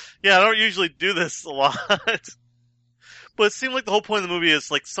 yeah, I don't usually do this a lot. But it seemed like the whole point of the movie is,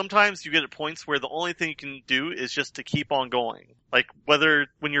 like, sometimes you get at points where the only thing you can do is just to keep on going. Like,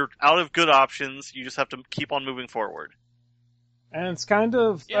 when you're out of good options, you just have to keep on moving forward. And it's kind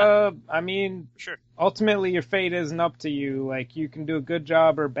of, I mean, sure. Ultimately your fate isn't up to you. Like, you can do a good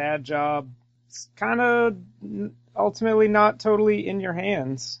job or a bad job. It's kind of ultimately not totally in your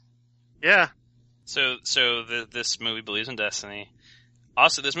hands. Yeah. So this movie believes in destiny.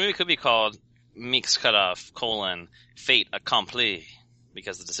 Also, this movie could be called Meek's Cutoff, fate accompli,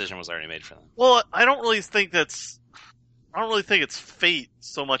 because the decision was already made for them. Well, I don't really think it's fate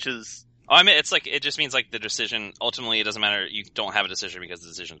so much as... Oh, I mean, it's like, it just means like the decision, ultimately it doesn't matter, you don't have a decision because the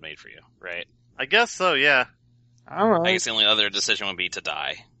decision's made for you, right? I guess so, yeah. I don't know. I guess the only other decision would be to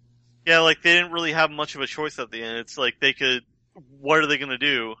die. Yeah, like, they didn't really have much of a choice at the end. It's like, what are they gonna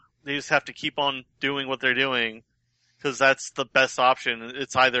do? They just have to keep on doing what they're doing, because that's the best option.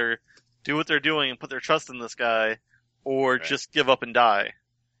 It's either do what they're doing and put their trust in this guy, or just give up and die.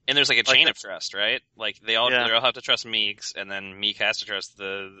 And there's like a chain of trust, right? Like they all have to trust Meeks, and then Meek has to trust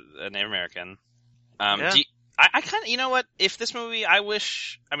the Native American. I kind of, you know what? If this movie, I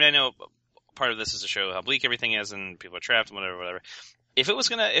know part of this is to show how bleak everything is, and people are trapped and whatever. If it was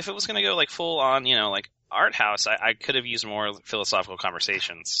gonna go like full on, you know, like art house, I could have used more philosophical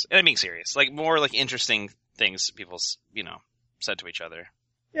conversations. And I'm being serious, like more like interesting things people, you know, said to each other.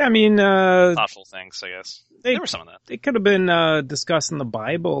 Yeah, I mean, thoughtful things, I guess. There was some of that. They could have been discussing the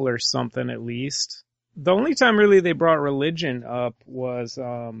Bible or something at least. The only time really they brought religion up was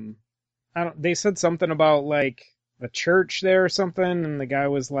they said something about like the church there or something, and the guy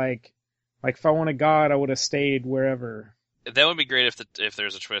was like if I wanted God, I would have stayed wherever. That would be great if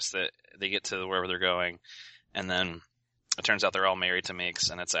there's a twist that they get to wherever they're going, and then It turns out they're all married to Meeks,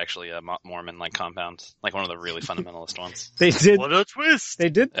 and it's actually a Mormon-like compound, like one of the really fundamentalist ones. They did. What a twist! They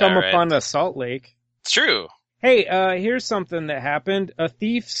did come All right. upon a salt lake. It's true. Hey, here's something that happened. A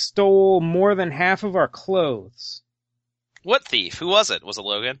thief stole more than half of our clothes. What thief? Who was it? Was it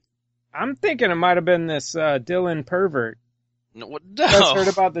Logan? I'm thinking it might have been this Dylan pervert. No. What? You guys heard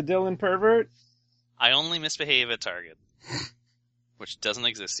about the Dylan pervert? I only misbehave at Target, which doesn't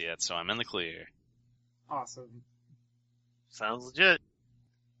exist yet, so I'm in the clear. Awesome. Sounds legit.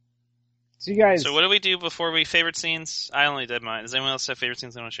 So you guys... So what do we do before we favorite scenes? I only did mine. Does anyone else have favorite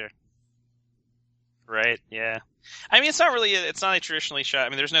scenes they want to share? Right? Yeah. I mean, it's not a traditionally shot. I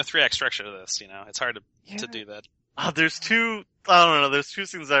mean, there's no 3-act structure to this, you know? It's hard to do that. There's two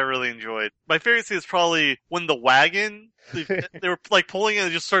scenes I really enjoyed. My favorite scene is probably when the wagon, they were like pulling it and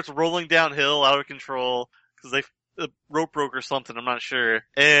it just starts rolling downhill out of control because the rope broke or something, I'm not sure.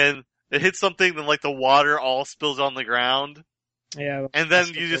 And it hits something, then like the water all spills on the ground. Yeah. And then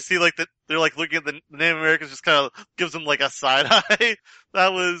you just see like they're like looking at the Native Americans, just kind of gives them like a side eye.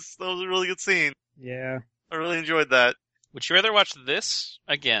 That was a really good scene. Yeah. I really enjoyed that. Would you rather watch this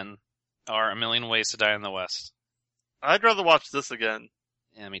again or A Million Ways to Die in the West? I'd rather watch this again.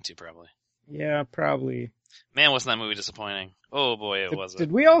 Yeah, me too, probably. Yeah, probably. Man, wasn't that movie disappointing? Oh boy, it was.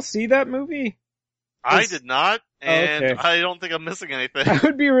 Did we all see that movie? I did not, and okay. I don't think I'm missing anything. I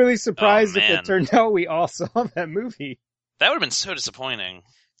would be really surprised if man. it turned out we all saw that movie. That would have been so disappointing.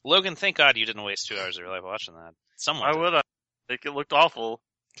 Logan, thank God you didn't waste 2 hours of your life watching that. Someone Why did. would I? Like, it looked awful.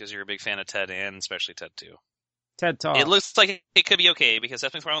 Because you're a big fan of Ted and especially Ted 2. TED Talk. It looks like it could be okay because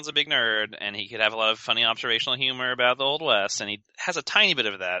Seth MacFarlane's a big nerd and he could have a lot of funny observational humor about the Old West, and he has a tiny bit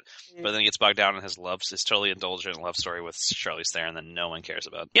of that, but then he gets bogged down in his totally indulgent love story with Charlize Theron that no one cares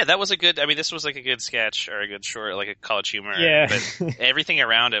about. Yeah, that was this was like a good sketch or a good short, like a college humor. Yeah. But everything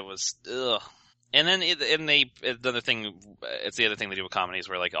around it was ugh. And then the other thing they do with comedies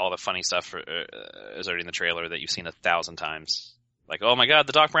where like all the funny stuff is already in the trailer that you've seen 1,000 times. Like, oh my God,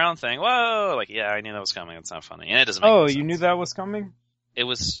 the Doc Brown thing. Whoa! Like, yeah, I knew that was coming. It's not funny. And it doesn't make any sense. You knew that was coming? It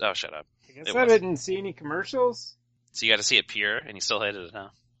was, oh, shut up. I guess I didn't see any commercials. So you got to see it pure, and you still hated it, huh?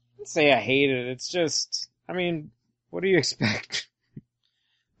 I'd say I hate it. It's just, I mean, what do you expect?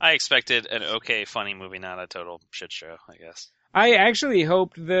 I expected an okay, funny movie, not a total shit show, I guess. I actually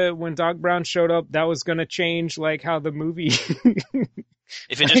hoped that when Doc Brown showed up, that was going to change, like, how the movie...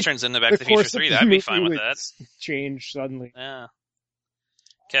 If it just turns into Back to the Future 3, I'd be fine with that. Change suddenly. Yeah.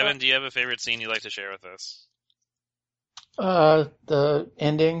 Kevin, do you have a favorite scene you'd like to share with us? The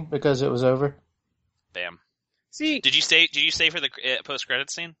ending, because it was over. Bam. See, Did you stay for the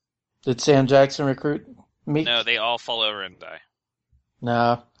post-credits scene? Did Sam Jackson recruit Meek? No, they all fall over and die.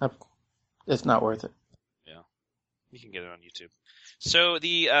 No, it's not worth it. Yeah. You can get it on YouTube. So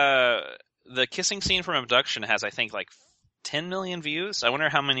the kissing scene from Abduction has, I think, like 10 million views. I wonder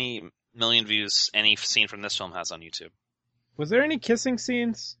how many million views any scene from this film has on YouTube. was there any kissing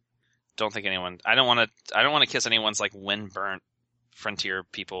scenes? Don't think anyone. I don't want to kiss anyone's like wind-burnt frontier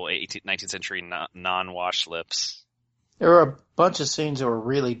people, 19th century non-washed lips. There were a bunch of scenes that were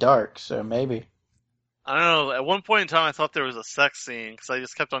really dark, so maybe. I don't know. At one point in time, I thought there was a sex scene because I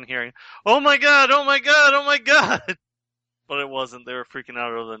just kept on hearing, "Oh my God! Oh my God! Oh my God!" But it wasn't. They were freaking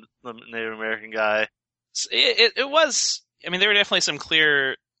out over the Native American guy. It was. I mean, there were definitely some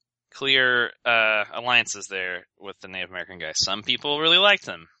clear alliances there with the Native American guy. Some people really liked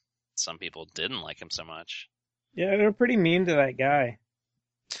him. Some people didn't like him so much. Yeah, they're pretty mean to that guy.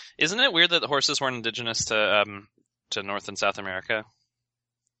 Isn't it weird that the horses weren't indigenous to North and South America?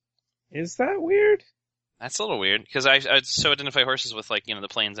 Is that weird? That's a little weird because I'd so identify horses with like the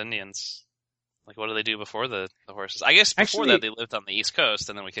Plains Indians. Like, what do they do before the horses? I guess before that they lived on the East Coast,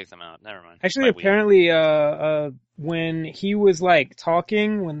 and then we kicked them out. Never mind. Actually, apparently, when he was like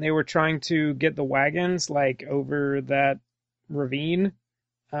talking, when they were trying to get the wagons like over that ravine,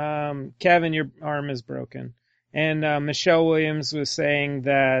 Kevin, your arm is broken, and Michelle Williams was saying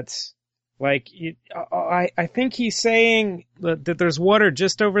that, like, I think he's saying that there's water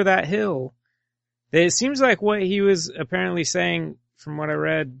just over that hill. It seems like what he was apparently saying, from what I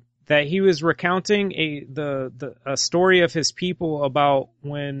read, that he was recounting a story of his people about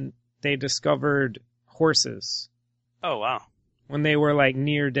when they discovered horses. Oh, wow. When they were like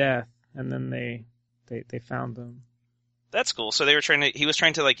near death, and then they found them. That's cool. So he was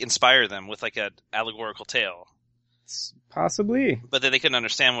trying to like inspire them with like a allegorical tale. Possibly. But then they couldn't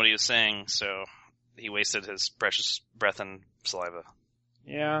understand what he was saying, so he wasted his precious breath and saliva.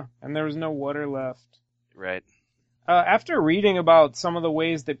 Yeah, and there was no water left. Right. After reading about some of the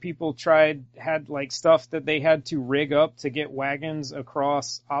ways that people had like stuff that they had to rig up to get wagons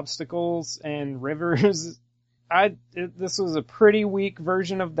across obstacles and rivers, this was a pretty weak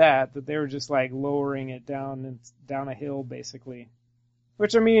version of that they were just like lowering it down a hill basically.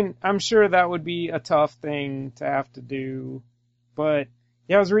 Which, I mean, I'm sure that would be a tough thing to have to do. But,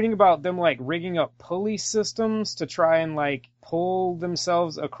 yeah, I was reading about them, like, rigging up pulley systems to try and, like, pull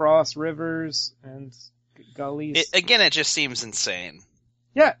themselves across rivers and gullies. It just seems insane.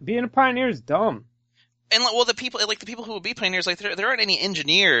 Yeah, being a pioneer is dumb. And, well, the people who would be pioneers, like, there aren't any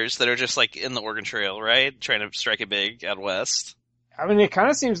engineers that are just, like, in the Oregon Trail, right? Trying to strike it big out west. I mean, it kind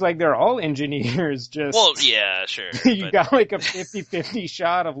of seems like they're all engineers, just... Well, yeah, sure. You got like a 50-50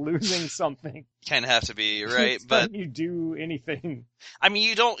 shot of losing something. Kind of have to be, right? But you do anything. I mean,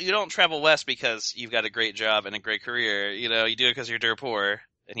 you don't travel west because you've got a great job and a great career. You know, you do it because you're dirt poor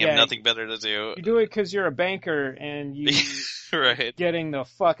and you have nothing better to do. You do it because you're a banker and you right. getting the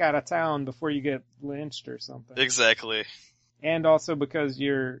fuck out of town before you get lynched or something. Exactly. And also because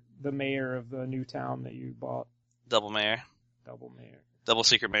you're the mayor of the new town that you bought. Double mayor. Double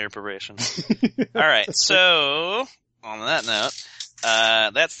secret mayor probation. All right, so on that note,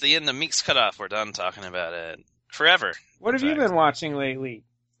 that's the end of Meek's Cutoff. We're done talking about it forever. What have you been watching lately?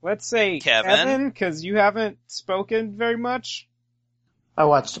 Let's say Kevin, because you haven't spoken very much. I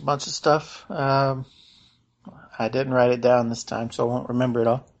watched a bunch of stuff. I didn't write it down this time, so I won't remember it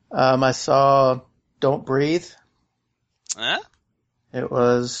all. I saw Don't Breathe. Huh?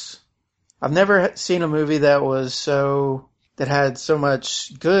 I've never seen a movie that had so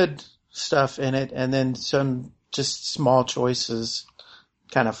much good stuff in it, and then some just small choices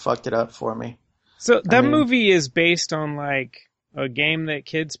kind of fucked it up for me. So that movie is based on like a game that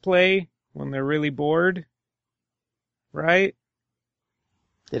kids play when they're really bored, right?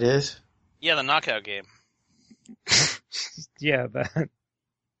 It is? Yeah, the knockout game. Yeah, that.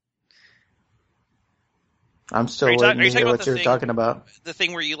 I'm still waiting to hear what you're talking about. The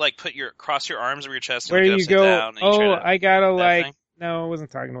thing where you like cross your arms over your chest and where you go, down and I gotta like, thing? No, I wasn't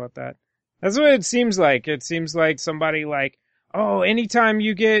talking about that. That's what it seems like. It seems like somebody like, anytime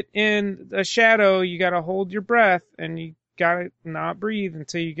you get in a shadow, you gotta hold your breath and you gotta not breathe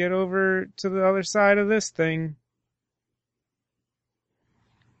until you get over to the other side of this thing.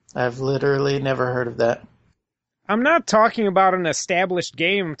 I've literally never heard of that. I'm not talking about an established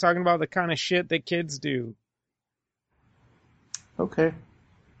game. I'm talking about the kind of shit that kids do. Okay.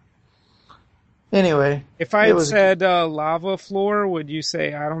 Anyway. If I had said Lava Floor, would you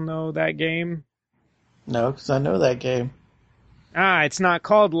say, I don't know that game? No, because I know that game. It's not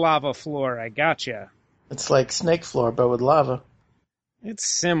called Lava Floor. I gotcha. It's like Snake Floor, but with lava. It's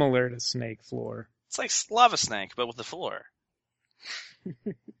similar to Snake Floor. It's like Lava Snake, but with the floor.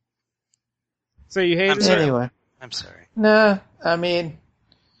 So you hate it? Anyway. I'm sorry. Nah, I mean,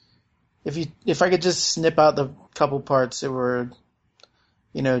 if I could just snip out the couple parts that were,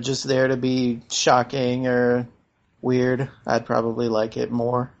 just there to be shocking or weird, I'd probably like it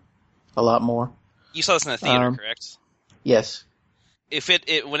more. A lot more. You saw this in the theater, correct? Yes. If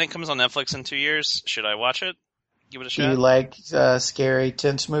when it comes on Netflix in 2 years, should I watch it? Give it a shot? Do you like scary,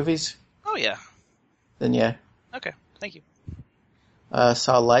 tense movies? Oh, yeah. Then yeah. Okay, thank you.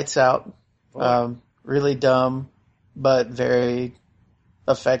 Saw Lights Out. Really dumb, but very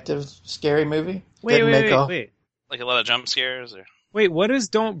effective, scary movie. Wait. Like a lot of jump scares? Or... Wait, what is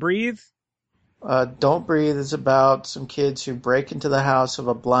Don't Breathe? Don't Breathe is about some kids who break into the house of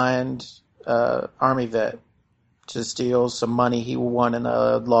a blind army vet to steal some money he won in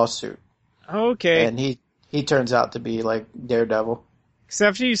a lawsuit. Okay. And he turns out to be like Daredevil. Because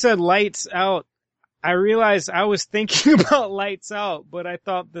after you said Lights Out, I realized I was thinking about Lights Out, but I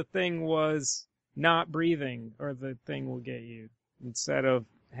thought the thing was not breathing, or the thing will get you, instead of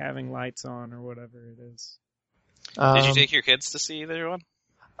having lights on, or whatever it is. Did you take your kids to see the one?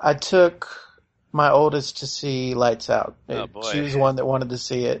 I took my oldest to see Lights Out. Oh, boy. She was the one that wanted to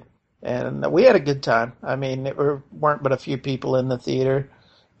see it. And we had a good time. I mean, weren't but a few people in the theater,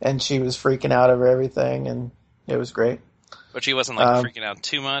 and she was freaking out over everything, and it was great. But she wasn't freaking out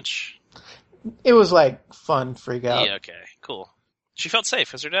too much? It was like fun freak out. Yeah, okay, cool. She felt safe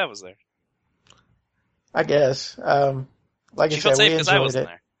because her dad was there. I guess. Like she I felt said, safe we because I enjoyed wasn't it.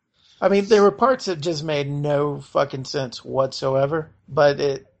 there. I mean, there were parts that just made no fucking sense whatsoever, but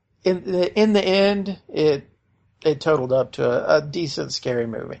in the end, it totaled up to a decent scary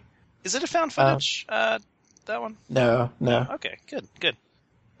movie. Is it a found footage? That one? No. Okay, good.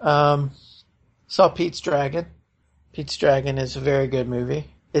 Saw Pete's Dragon. Pete's Dragon is a very good movie.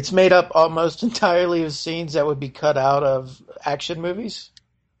 It's made up almost entirely of scenes that would be cut out of action movies.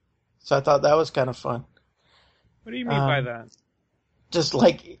 So I thought that was kind of fun. What do you mean by that? Just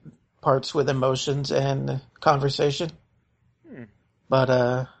like parts with emotions and conversation.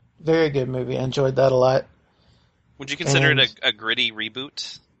 But very good movie. I enjoyed that a lot. Would you consider it a gritty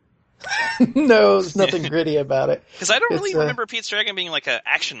reboot? No, there's nothing gritty about it. Because I don't really remember Pete's Dragon being like an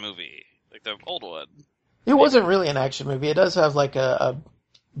action movie, like the old one. It wasn't really an action movie. It does have like a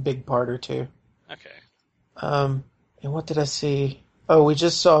big part or two. Okay. And what did I see? Oh, we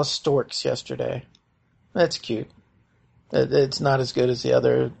just saw Storks yesterday. That's cute. It's not as good as the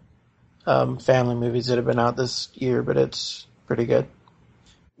other family movies that have been out this year, but it's pretty good.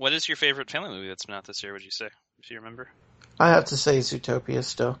 What is your favorite family movie that's been out this year, would you say, if you remember? I have to say Zootopia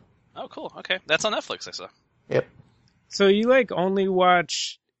still. Oh, cool. Okay. That's on Netflix, I saw. Yep. So you like only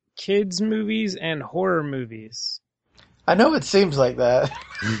watch kids movies and horror movies? I know it seems like that.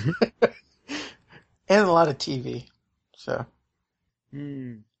 And a lot of TV. So.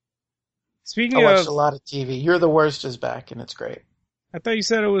 Speaking I watched of, a lot of TV. You're the Worst is back, and it's great. I thought you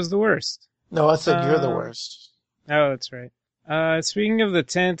said it was the worst. No, I said You're the Worst. Oh, that's right. Speaking of the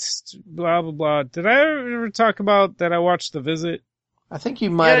tents, blah, blah, blah. Did I ever talk about that I watched The Visit? I think you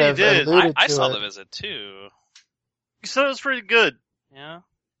might have alluded to it. I saw The Visit, too. You said it was pretty good. Yeah?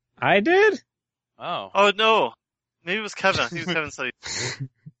 I did? Oh. Oh, no. Maybe it was Kevin. I think it was Kevin said. I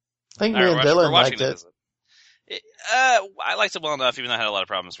think me and Dylan liked it. I liked it well enough, even though I had a lot of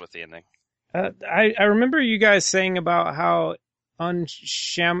problems with the ending. I remember you guys saying about how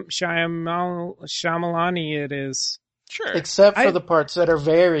Shyamalan-y it is. Sure. Except for the parts that are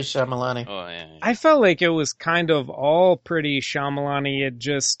very Shyamalan-y. Oh, yeah. I felt like it was kind of all pretty Shyamalan-y. It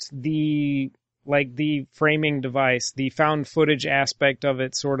just the framing device, the found footage aspect of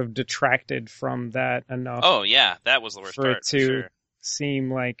it sort of detracted from that enough. Oh, yeah. That was the worst part. It to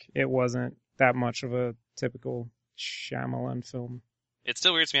seem like it wasn't that much of a typical Shyamalan film. It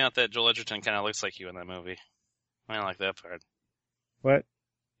still weirds me out that Joel Edgerton kind of looks like you in that movie. I don't like that part. What?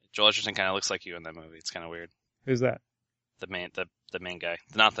 Joel Edgerton kind of looks like you in that movie. It's kind of weird. Who's that? The main guy.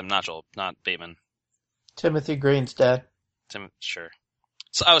 Not Joel, not Bateman. Timothy Green's dad. Sure.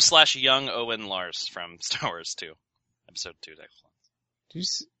 So / young Owen Lars from Star Wars 2, Episode 2.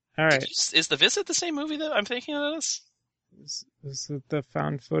 All right. Is The Visit the same movie that I'm thinking of this? Is it the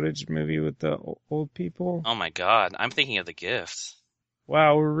found footage movie with the old people? Oh my god, I'm thinking of The Gift.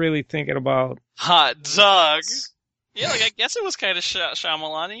 Wow, we're really thinking about hot dog. Yeah, like I guess it was kind of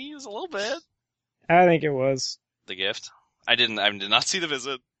Shyamalan-y. It was a little bit. I think it was The Gift. I did not see The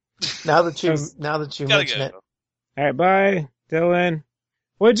Visit. Now that you mention it. All right, bye, Dylan.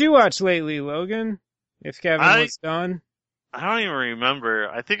 What'd you watch lately, Logan? If Kevin was done. I don't even remember.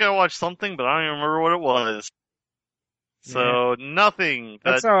 I think I watched something, but I don't even remember what it was. So, nothing.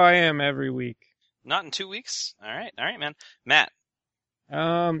 That's how I am every week. Not in 2 weeks? Alright, man. Matt.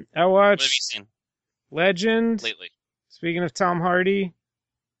 I watched what have you seen? Legend. Lately. Speaking of Tom Hardy.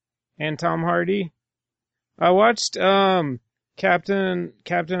 I watched Captain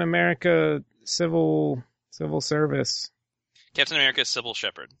America Civil Service. Captain America Civil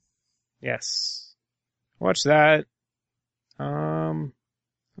Shepherd. Yes. Watch that. What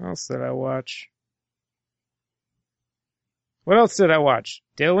else did I watch? What else did I watch?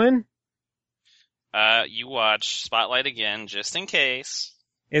 Dylan? You watch Spotlight again, just in case.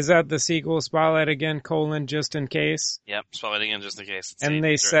 Is that the sequel, Spotlight again, just in case? Yep, Spotlight again, just in case. And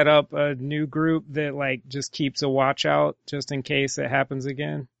they set up a new group that just keeps a watch out just in case it happens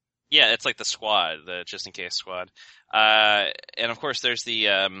again? Yeah, it's like the squad, the just in case squad. And of course there's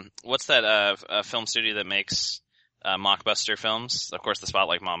the, what's that, film studio that makes, mockbuster films? Of course the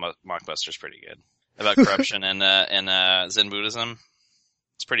Spotlight mockbuster's pretty good. About corruption and Zen Buddhism.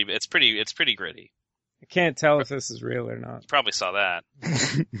 It's pretty gritty. I can't tell if this is real or not. You probably saw that.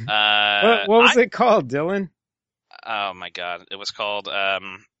 What was it called, Dylan? Oh my god. It was called,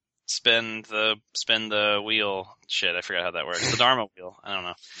 spin the wheel. Shit, I forgot how that works. The Dharma wheel. I don't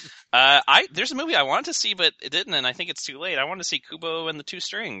know. There's a movie I wanted to see, but it didn't, and I think it's too late. I wanted to see Kubo and the Two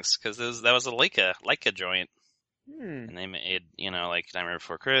Strings, because that was a Leica joint. And they made, like Nightmare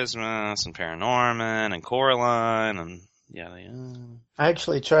Before Christmas, and Paranorman, and Coraline, and I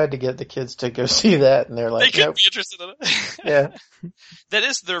actually tried to get the kids to go see that, and they're like, they couldn't nope. be interested in it. Yeah. That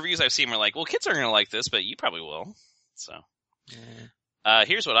is the reviews I've seen were like, well, kids aren't going to like this, but you probably will. So,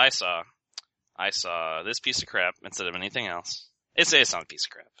 here's what I saw. I saw this piece of crap instead of anything else. It's not a piece of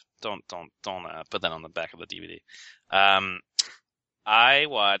crap. Don't put that on the back of the DVD. I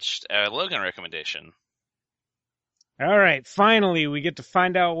watched a Logan recommendation. All right, finally we get to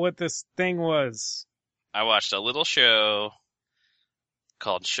find out what this thing was. I watched a little show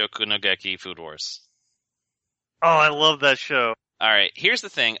called Shokunogeki Food Wars. Oh, I love that show. All right, here's the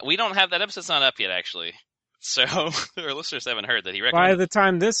thing. We don't have that episode's not up yet, actually. So our listeners haven't heard that he recommended. By the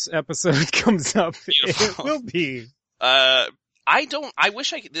time this episode comes up, Beautiful. It will be. I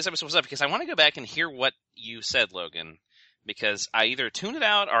wish this episode was up because I want to go back and hear what you said, Logan, because I either tuned it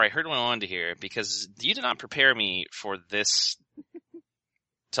out or I heard what I wanted to hear, because you did not prepare me for this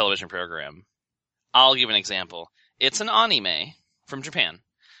television program. I'll give an example. It's an anime from Japan.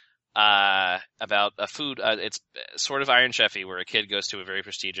 About a food, it's sort of Iron Chefy, where a kid goes to a very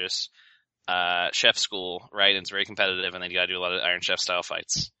prestigious chef school, right? And it's very competitive, and then you gotta do a lot of Iron Chef style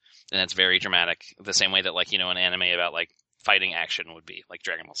fights. And it's very dramatic, the same way that, like, an anime about, like, fighting action would be, like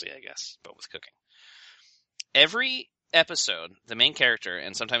Dragon Ball Z, I guess, but with cooking. Every episode, the main character,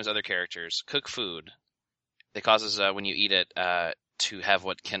 and sometimes other characters, cook food that causes, when you eat it, to have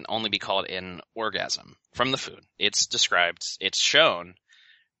what can only be called an orgasm from the food. It's described, it's shown.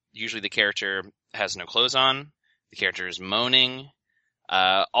 Usually the character has no clothes on. The character is moaning.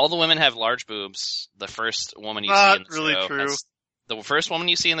 All the women have large boobs. The first woman you see in the really show true. The first woman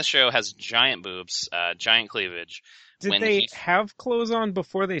you see in the show has giant boobs, giant cleavage. Did they have clothes on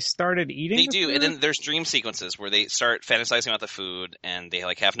before they started eating? They do, food? and then there's dream sequences where they start fantasizing about the food, and they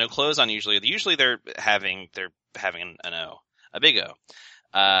like have no clothes on. Usually they're having a big O.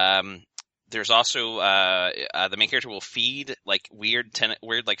 There's also the main character will feed like weird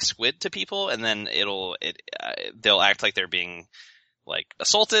like squid to people, and then they'll act like they're being like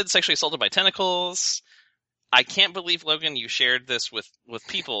sexually assaulted by tentacles. I can't believe, Logan, you shared this with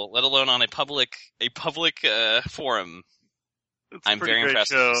people, let alone on a public forum. I'm very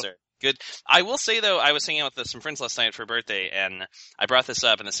impressed with you, sir. Good. I will say, though, I was hanging out with some friends last night for a birthday, and I brought this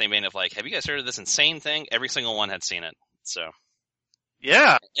up in the same vein of like, have you guys heard of this insane thing? Every single one had seen it. So.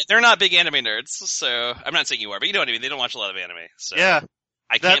 Yeah. They're not big anime nerds, so I'm not saying you are, but you know what I mean. They don't watch a lot of anime. So. Yeah.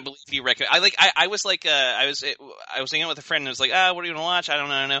 I can't believe you recommend. I was hanging out with a friend and was like, what are you gonna watch? I don't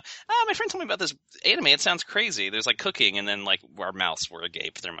know. My friend told me about this anime. It sounds crazy. There's like cooking, and then like our mouths were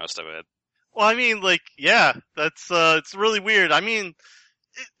agape through most of it. Well, I mean, like, yeah, that's it's really weird. I mean,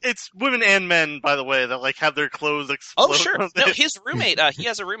 it's women and men, by the way, that like have their clothes explode. Oh, sure. No, his roommate, he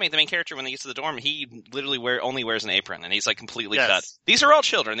has a roommate, the main character, when they get to the dorm, he literally only wears an apron, and he's like completely cut. These are all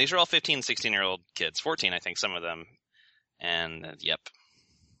children. These are all 15, 16-year-old kids. 14, I think, some of them. And, yep.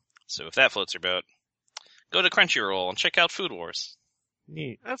 So if that floats your boat, go to Crunchyroll and check out Food Wars.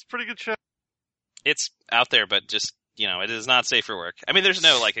 Neat. That's a pretty good show. It's out there, but just, it is not safe for work. I mean, there's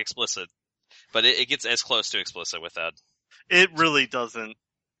no, like, explicit, but it gets as close to explicit without. It really doesn't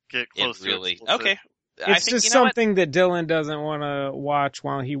get close to explicit. Okay. It's just something that Dylan doesn't want to watch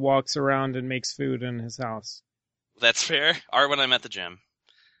while he walks around and makes food in his house. That's fair. Or when I'm at the gym.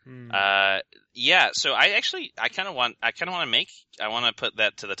 Yeah, so I want to put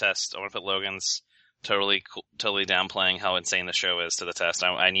that to the test. I want to put Logan's totally downplaying how insane the show is to the test.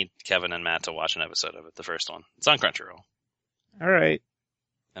 I need Kevin and Matt to watch an episode of it, the first one. It's on Crunchyroll. All right.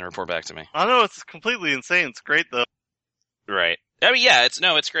 And report back to me. I know, it's completely insane. It's great though. Right. I mean, yeah,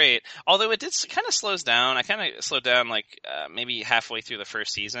 it's great. Although it did kind of slows down. I kind of slowed down like maybe halfway through the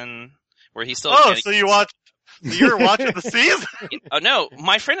first season where he still. Oh, so you were watching the season? Oh no,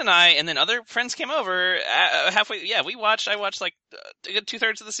 my friend and I, and then other friends came over halfway. Yeah, I watched like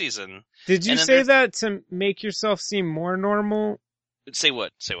 2/3 of the season. Did you say that to make yourself seem more normal? Say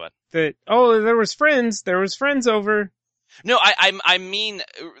what? That there was friends over. No, I mean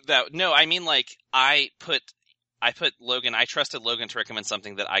that. No, I mean like I put Logan. I trusted Logan to recommend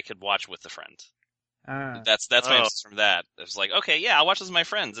something that I could watch with the friend. That's my emphasis from that. It was like, okay, yeah, I'll watch this with my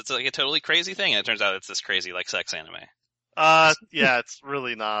friends. It's like a totally crazy thing, and it turns out it's this crazy like sex anime. Yeah, it's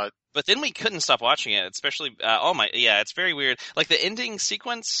really not. But then we couldn't stop watching it, especially it's very weird. Like the ending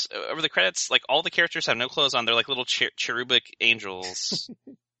sequence over the credits, like all the characters have no clothes on. They're like little cherubic angels,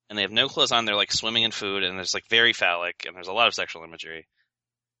 and they have no clothes on. They're like swimming in food, and there's like very phallic, and there's a lot of sexual imagery.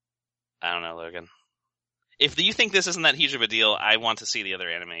 I don't know, Logan. If you think this isn't that huge of a deal, I want to see the other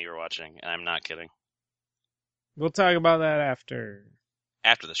anime you're watching, and I'm not kidding. We'll talk about that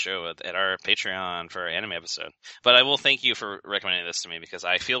after the show at our Patreon for our anime episode. But I will thank you for recommending this to me because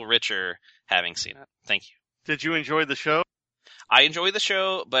I feel richer having seen it. Thank you. Did you enjoy the show? I enjoyed the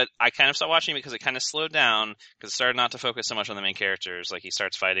show, but I kind of stopped watching because it kind of slowed down because it started not to focus so much on the main characters. Like he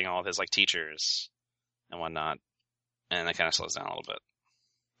starts fighting all of his like teachers and whatnot, and it kind of slows down a little bit.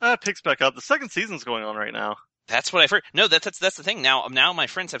 It picks back up. The second season's going on right now. That's what I've heard. No, that's the thing. Now my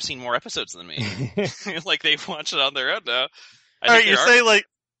friends have seen more episodes than me. Like they've watched it on their own now. Alright, you say like,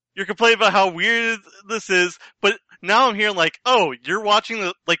 you're complaining about how weird this is, but now I'm hearing like, oh, you're watching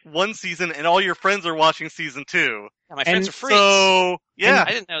one season and all your friends are watching season 2. Yeah, my friends are freaks. So, yeah.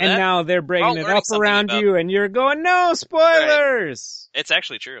 I didn't know that. And now they're bringing it up around you and you're going, no, spoilers! Right. It's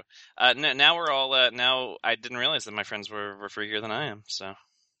actually true. Now we're all, now I didn't realize that my friends were freakier than I am, so.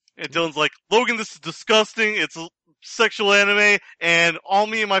 And Dylan's like, Logan, this is disgusting. It's sexual anime, and all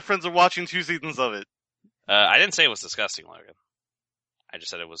me and my friends are watching 2 seasons of it. I didn't say it was disgusting, Logan. I just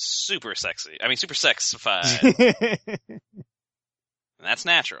said it was super sexy. I mean, super sexified. And that's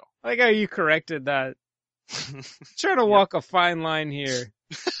natural. I like how you corrected that. Trying to walk a fine line here.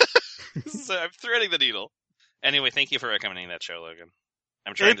 So I'm threading the needle. Anyway, thank you for recommending that show, Logan.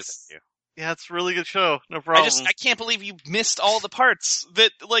 I'm trying to thank you. Yeah, it's a really good show. No problem. I can't believe you missed all the parts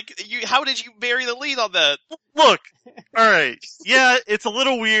that, how did you bury the lead on that? Look, alright. Yeah, it's a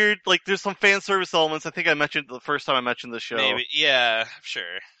little weird. Like, there's some fan service elements. I think I mentioned the first time I mentioned the show. Maybe, yeah,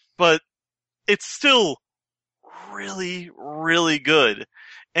 sure. But it's still really, really good.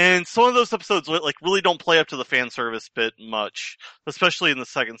 And some of those episodes, really don't play up to the fan service bit much. Especially in the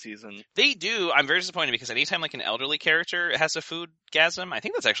second season. They do. I'm very disappointed because anytime, an elderly character has a foodgasm, I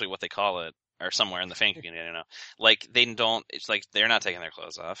think that's actually what they call it. Or somewhere in the fan community, I don't know. It's they're not taking their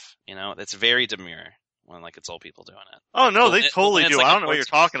clothes off, It's very demure when, it's old people doing it. Oh, no, they totally do. I don't know what you're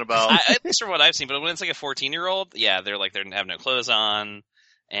talking about. At least from what I've seen, but when it's a 14-year-old, yeah, they have no clothes on,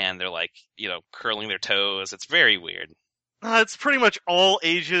 and they're curling their toes. It's very weird. It's pretty much all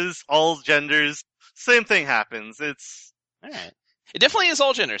ages, all genders. Same thing happens. It's alright. It definitely is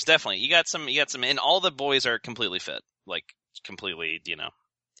all genders, definitely. You got some, and all the boys are completely fit. Completely,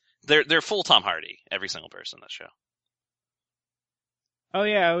 They're full Tom Hardy, every single person in the show. Oh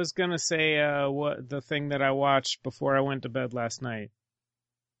yeah, I was gonna say, what the thing that I watched before I went to bed last night.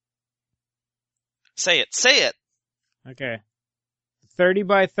 Say it! Okay. 30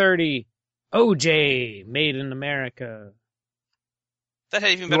 by 30, OJ, Made in America. That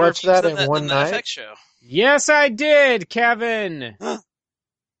had even You better watched reviews that in one than the night? FX show. Yes, I did, Kevin!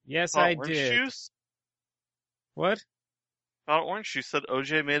 Yes, I Orange did. Juice? What? Orange Juice said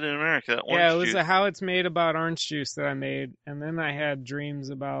OJ Made in America. Orange Yeah, it was juice. a How It's Made about orange juice that I made, and then I had dreams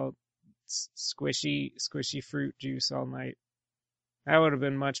about squishy fruit juice all night. That would have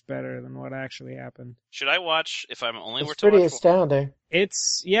been much better than what actually happened. Should I watch if I'm only It's were to pretty watch? astounding.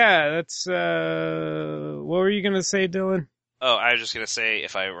 That's, what were you gonna say, Dylan? Oh, I was just gonna say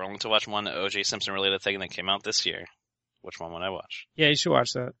if I were only to watch one O.J. Simpson related thing that came out this year, which one would I watch? Yeah, you should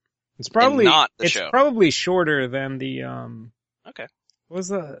watch that. It's probably not the show. probably shorter than the Okay. What was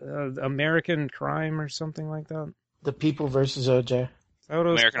the American Crime or something like that? The People versus OJ.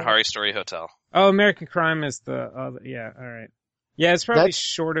 American Horror Story Hotel. Oh, American Crime is the other. Yeah, all right. Yeah, it's probably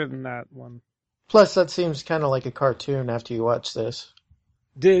shorter than that one. Plus, that seems kind of like a cartoon after you watch this.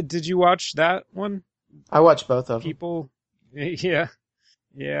 Did you watch that one? I watched both of them. People, yeah.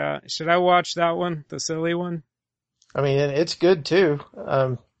 Should I watch that one, the silly one? I mean, it's good too.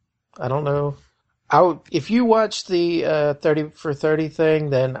 I don't know. If you watch the 30 for 30 thing,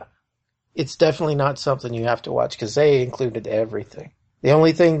 then it's definitely not something you have to watch because they included everything. The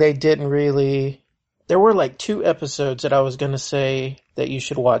only thing they didn't really... There were 2 episodes that I was going to say that you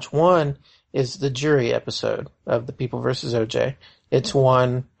should watch. One is the jury episode of The People versus OJ. It's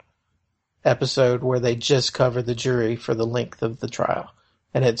one episode where they just cover the jury for the length of the trial.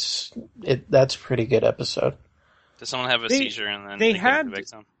 And that's a pretty good episode. Does someone have a seizure and then they go had to the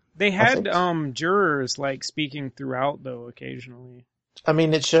victim? They had jurors speaking throughout though occasionally. I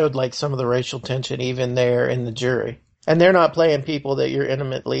mean, it showed some of the racial tension even there in the jury. And they're not playing people that you're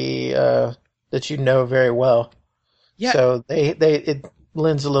intimately that you know very well. Yeah. So it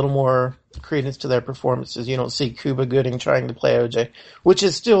lends a little more credence to their performances. You don't see Cuba Gooding trying to play OJ, which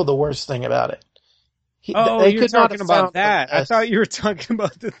is still the worst thing about it. You're talking about that. I thought you were talking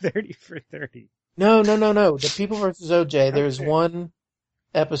about the 30 for 30. No. The People versus OJ, there's one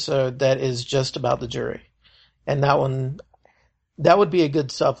episode that is just about the jury. And that would be a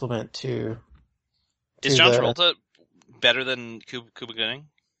good supplement to Is John Travolta better than Cuba Gooding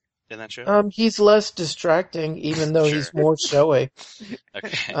in that show? He's less distracting, even though he's more showy.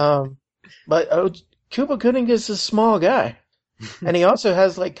 Okay. But Cuba Gooding is a small guy. And he also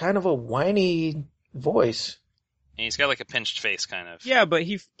has kind of a whiny voice. And he's got a pinched face, kind of. Yeah, but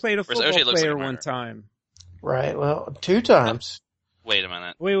he played a football OJ looks player like a one murderer. time. Right, well, 2 times. Wait a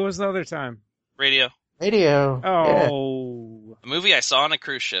minute. Wait, what was the other time? Radio. Radio. Oh. A movie I saw on a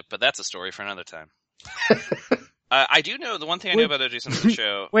cruise ship, but that's a story for another time. I do know, the one thing I know about O.J. Simpson's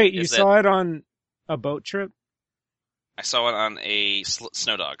show... Wait, you is saw it on a boat trip? I saw it on a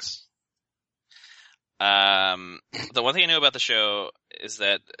Snow Dogs. The one thing I know about the show is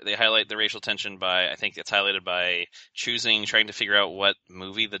that they highlight the racial tension by, I think it's highlighted by trying to figure out what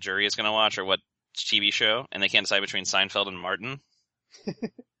movie the jury is going to watch or what TV show, and they can't decide between Seinfeld and Martin.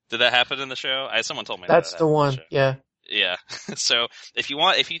 Did that happen in the show? Someone told me That's that the one, show. yeah. Yeah. So if you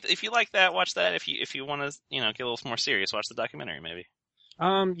like that, watch that. If you want to, get a little more serious, watch the documentary maybe.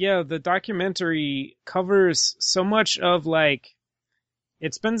 Yeah, the documentary covers so much of like,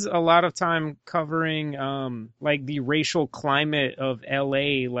 it spends a lot of time covering like the racial climate of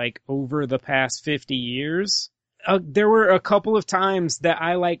LA like over the past 50 years. There were a couple of times that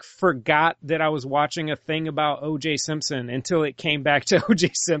I like forgot that I was watching a thing about O.J. Simpson until it came back to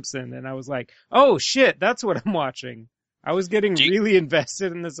O.J. Simpson, and I was like, "Oh shit, that's what I'm watching." I was getting really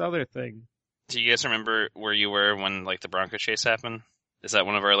invested in this other thing. Do you guys remember where you were when like the Bronco chase happened? Is that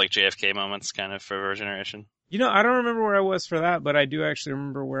one of our like JFK moments, kind of, for our generation? You know, I don't remember where I was for that, but I do actually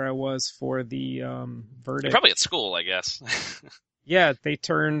remember where I was for the verdict. You're probably at school, I guess. Yeah, they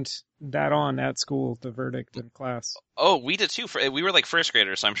turned that on at school, the verdict in class. Oh, we did too. We were like first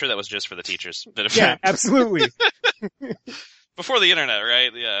graders, so I'm sure that was just for the teachers. Yeah, absolutely. Before the internet,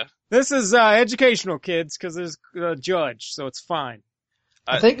 right? Yeah. This is educational, kids, because there's a judge, so it's fine.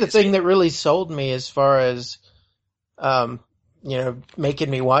 I think the thing that really sold me as far as, making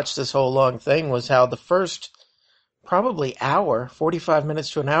me watch this whole long thing was how the first probably hour, 45 minutes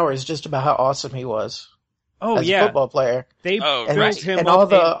to an hour, is just about how awesome he was. Oh, as yeah. a football player. They built him and up all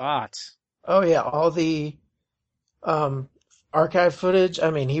the, a lot. Oh, yeah, all the archive footage.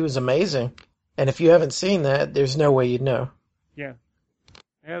 I mean, he was amazing. And if you haven't seen that, there's no way you'd know. Yeah.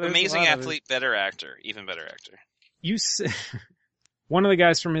 Amazing athlete, better actor, even better actor. One of the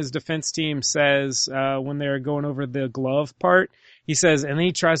guys from his defense team says, when they're going over the glove part, he says, and then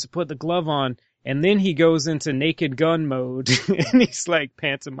he tries to put the glove on, and then he goes into Naked Gun mode, and he's like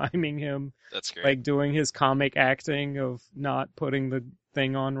pantomiming him. That's great. Like doing his comic acting of not putting the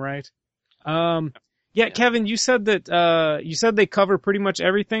thing on right. Yeah, Kevin, you said that, they cover pretty much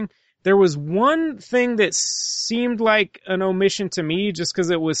everything. There was one thing that seemed like an omission to me just because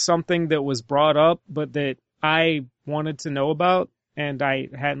it was something that was brought up, but that I wanted to know about and I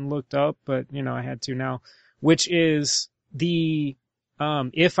hadn't looked up, but I had to now, which is the,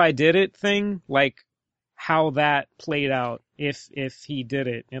 if I did it thing, like how that played out if he did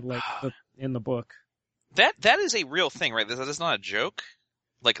it in the book. That is a real thing, right? That is not a joke.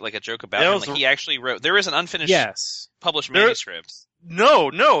 Like a joke about him. Like he actually wrote. There is an unfinished, published manuscript. No,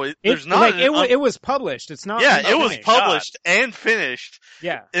 there's not. It was published. It's not. Yeah, it was published and finished.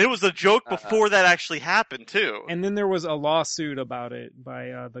 Yeah, it was a joke before that actually happened too. And then there was a lawsuit about it by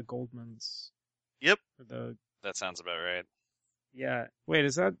the Goldmans. Yep, that sounds about right. Yeah. Wait,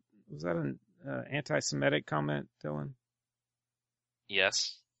 was that an anti-Semitic comment, Dylan?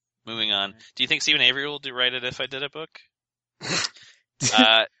 Yes. Moving on. Do you think Stephen Avery will write it if I did a book?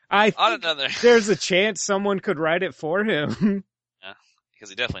 I think there's a chance someone could write it for him. Yeah, because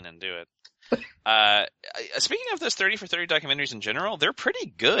he definitely didn't do it. Speaking of those 30 for 30 documentaries in general, they're pretty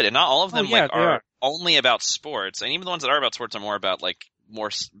good, and not all of them are only about sports. And even the ones that are about sports are more about like more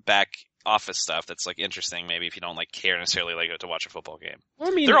back office stuff that's like interesting. Maybe if you don't like care necessarily like to watch a football game.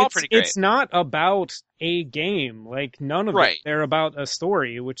 Well, I mean, they're all pretty great. It's not about a game. Like none of it. They're about a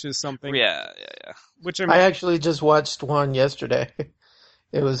story, which is something. Yeah. Which I actually just watched one yesterday.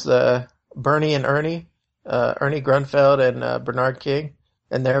 It was Bernie and Ernie Grunfeld and Bernard King,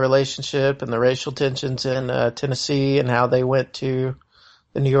 and their relationship and the racial tensions in Tennessee and how they went to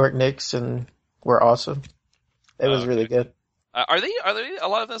the New York Knicks and were awesome. It was really good. Are they a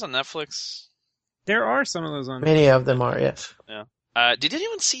lot of those on Netflix? There are some of those on. Many of them are, yes. Yeah. Did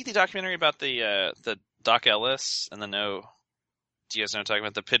anyone see the documentary about the Doc Ellis and do you guys know what I'm talking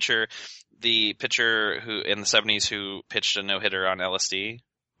about? The pitcher who in the 70s who pitched a no-hitter on LSD?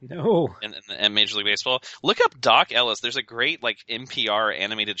 No. In Major League Baseball. Look up Doc Ellis. There's a great like NPR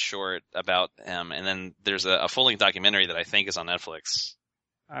animated short about him, and then there's a full-length documentary that I think is on Netflix.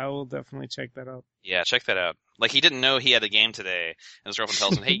 I will definitely check that out. Yeah, check that out. Like he didn't know he had a game today, and his girlfriend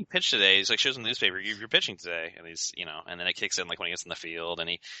tells him, "Hey, you pitched today." He's like, shows him the newspaper, "You're pitching today," and he's and then it kicks in like when he gets in the field, and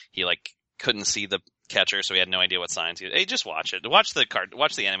he like couldn't see the catcher, so he had no idea what signs. Hey, just watch it. Watch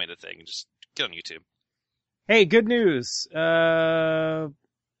the animated thing. Just get on YouTube. Hey, good news.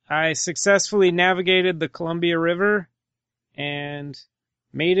 I successfully navigated the Columbia River and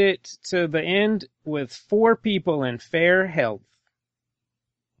made it to the end with 4 people in fair health.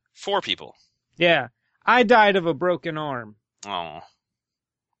 4 people? Yeah. I died of a broken arm. Oh.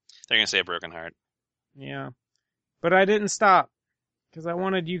 They're going to say a broken heart. Yeah. But I didn't stop because I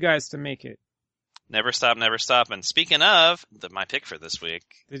wanted you guys to make it. Never stop, never stop. And speaking of, my pick for this week.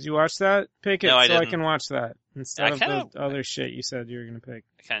 Did you watch that? Pick it no, I can watch that instead of the other shit you said you were going to pick.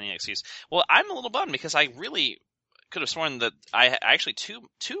 I kind of need an excuse. Well, I'm a little bummed because I really could have sworn that I actually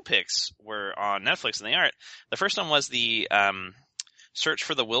two picks were on Netflix and they aren't. The first one was the Search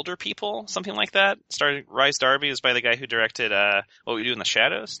for the Wilder People, something like that. Starring Rhys Darby is by the guy who directed What We Do in the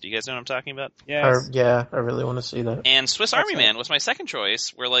Shadows. Do you guys know what I'm talking about? Yes. Yeah, I really want to see that. And Swiss Army Man was my second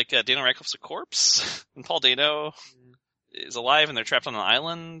choice, where like Daniel Radcliffe's a corpse and Paul Dano is alive and they're trapped on an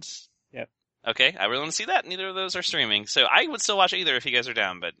island. Yep. Okay, I really want to see that. Neither of those are streaming, so I would still watch either if you guys are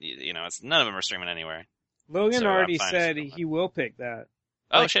down. But none of them are streaming anywhere. Logan So already I'm fine said with he will pick that.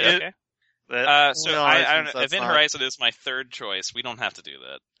 Oh Like, shit! it- Okay. That- I don't know. that's Event not- Horizon is my third choice. We don't have to do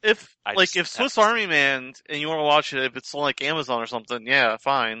that. If I like just if Swiss Army Man and you want to watch it, if it's on like Amazon or something, yeah,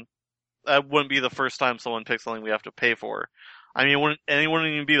 fine. That wouldn't be the first time someone picks something we have to pay for. I mean, it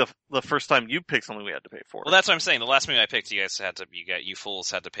wouldn't even be the first time you pick something we had to pay for. Well, that's what I'm saying. The last movie I picked, you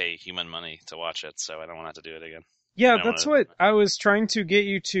fools had to pay human money to watch it, so I don't want to have to do it again. Yeah, I that's wanna- what I was trying to get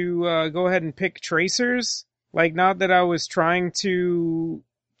you to go ahead and pick Tracers. Like, not that I was trying to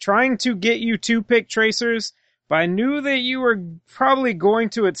get you to pick Tracers, but I knew that you were probably going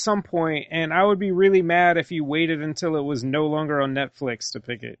to at some point, and I would be really mad if you waited until it was no longer on Netflix to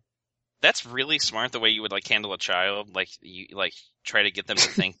pick it. That's really smart, the way you would like handle a child. Like you try to get them to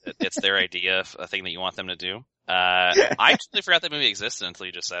think that it's their idea, a thing that you want them to do. I totally forgot that movie existed until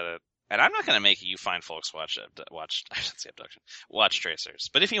you just said it. And I'm not going to make you fine folks watch I should say Abduction. Watch Tracers.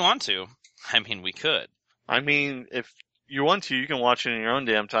 But if you want to, I mean, we could. I mean, if you want to, you can watch it in your own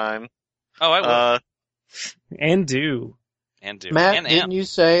damn time. Oh, I will. And do. And do. Matt, and didn't you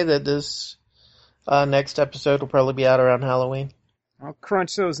say that this next episode will probably be out around Halloween? I'll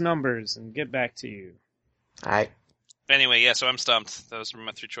crunch those numbers and get back to you. Alright. Anyway, yeah, so I'm stumped. Those were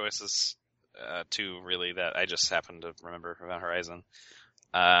my three choices. Two, really, that I just happened to remember about Horizon.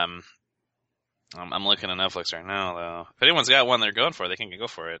 I'm looking at Netflix right now, though. If anyone's got one they're going for, they can go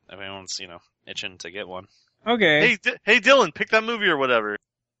for it. If anyone's, itching to get one. Okay. hey, Dylan, pick that movie or whatever.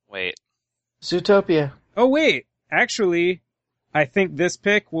 Wait. Zootopia. Oh, wait. Actually, I think this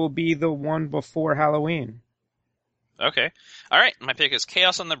pick will be the one before Halloween. Okay. Alright, my pick is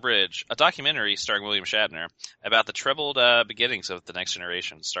Chaos on the Bridge, a documentary starring William Shatner about the troubled beginnings of the Next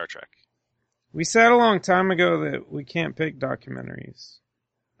Generation Star Trek. We said a long time ago that we can't pick documentaries.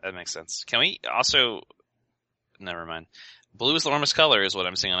 That makes sense. Can we also... Never mind. Blue is the Warmest Color is what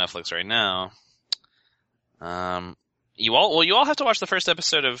I'm seeing on Netflix right now. You all have to watch the first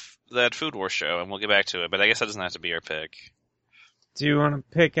episode of that Food Wars show, and we'll get back to it, but I guess that doesn't have to be our pick. Do you want to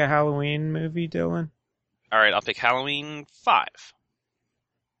pick a Halloween movie, Dylan? Alright, I'll pick Halloween 5.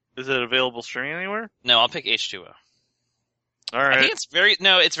 Is it available streaming anywhere? No, I'll pick H2O. All I right. think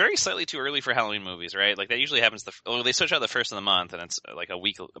it's very slightly too early for Halloween movies, right? Like that usually happens they switch out the first of the month, and it's like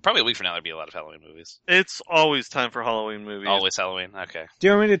probably a week from now there'd be a lot of Halloween movies. It's always time for Halloween movies. Always Halloween, okay. Do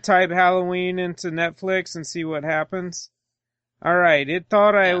you want me to type Halloween into Netflix and see what happens? Alright, it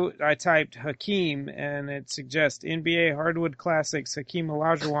thought I typed Hakeem, and it suggests NBA Hardwood Classics, Hakeem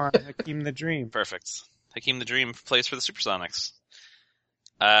Olajuwon, Hakeem the Dream. Perfect. Hakeem the Dream plays for the Supersonics.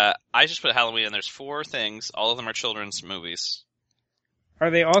 I just put Halloween, and there's 4 things. All of them are children's movies. Are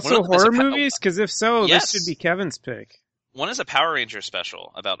they also One of them is horror a movies? Because if so, Yes. this should be Kevin's pick. One is a Power Ranger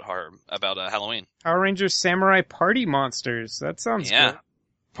special about Halloween. Power Rangers Samurai Party Monsters. That sounds Yeah. good.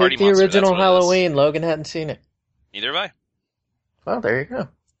 Party Pick the Monster, original that's what it is. Halloween. Logan hadn't seen it. Neither have I. Well, there you go.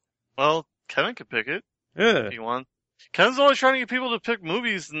 Well, Kevin could pick it Ugh. if you want. Kevin's always trying to get people to pick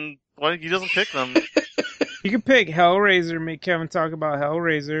movies, and why he doesn't pick them. You could pick Hellraiser, make Kevin talk about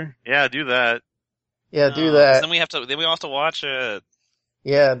Hellraiser. Yeah, do that. Yeah, No, do 'cause that. Then we all have to watch it.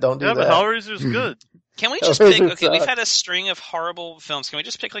 Yeah, don't do Yeah, but that. Hellraiser's good. Can we just pick? Hellraiser Okay, we've sucks. had a string of horrible films. Can we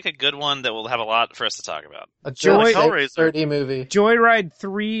just pick like a good one that will have a lot for us to talk about? A Joy- good Hellraiser. 30 movie. Joyride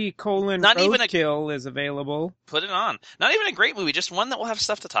 3: Not even a- Roadkill is available. Put it on. Not even a great movie, just one that will have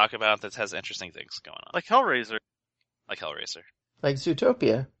stuff to talk about that has interesting things going on, Like Hellraiser. like Hellraiser, Like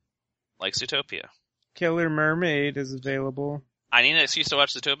Zootopia. like Zootopia. Killer Mermaid is available. I need an excuse to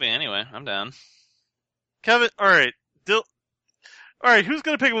watch Zootopia anyway. I'm down. Kevin, alright. Alright, who's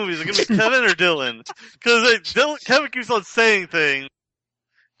gonna pick movies? Is it gonna be Kevin or Dylan? Because Kevin keeps on saying things,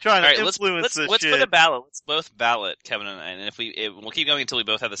 trying All right, to let's influence this put shit. a ballot. Let's both ballot, Kevin and I, and if we'll keep going until we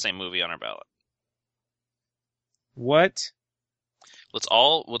both have the same movie on our ballot. What?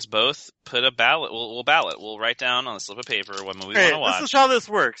 Let's both put a ballot. We'll ballot. We'll write down on a slip of paper what movie we Alright, want to watch. this is how this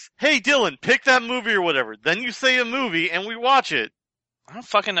works. Hey Dylan, pick that movie or whatever. Then you say a movie and we watch it. I don't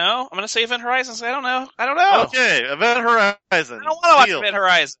fucking know. I'm gonna say Event Horizon. So I don't know. Okay, Event Horizon. I don't want to watch Deal. Event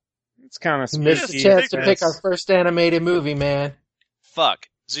Horizon. It's kind of You missed spooky. the chance to Yes. pick our first animated movie, man. Fuck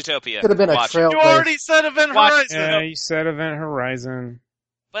Zootopia. Could have been a Watch it. trail. You already said Event Watch- Horizon. Yeah, you said Event Horizon.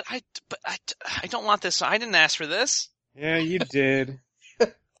 But I don't want this. I didn't ask for this. Yeah, you did.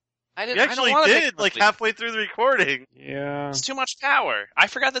 I didn't. You I don't actually want to did, like, halfway through the recording. Yeah. It's too much power. I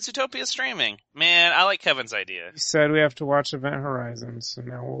forgot that Zootopia is streaming. Man, I like Kevin's idea. You said we have to watch Event Horizon, so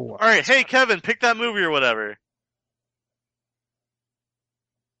now we'll watch. Alright, hey Kevin, pick that movie or whatever.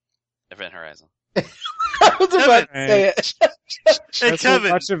 Event Horizon. I was about to say it. Hey Let's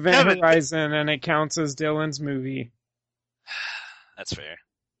Kevin, watch Event Kevin, Horizon, and it counts as Dylan's movie. That's fair.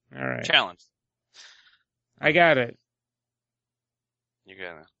 All right. Challenge. I got it. You're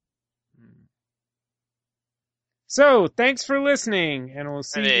gonna. So, thanks for listening, and we'll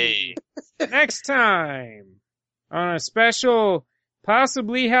see Hey. you next time on a special,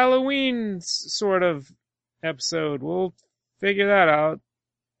 possibly Halloween sort of episode. We'll figure that out.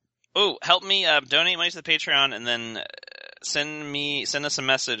 Oh, help me donate money to the Patreon, and then send us a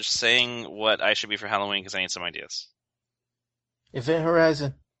message saying what I should be for Halloween because I need some ideas. Event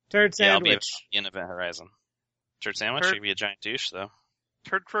Horizon. Turd Yeah, I'll be sandwich. in Event Horizon. Turd sandwich. Turd- You could be a giant douche though.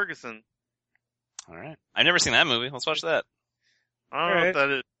 Turd Ferguson. All right. I've never seen that movie. Let's watch that. I don't know what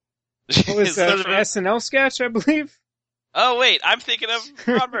that is. What was Is that? that An SNL sketch, I believe? Oh wait, I'm thinking of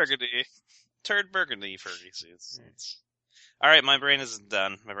Ron Burgundy. Turd Burgundy Fergus. All right, my brain is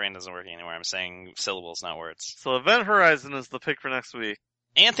done. My brain doesn't work anymore. I'm saying syllables, not words. So Event Horizon is the pick for next week.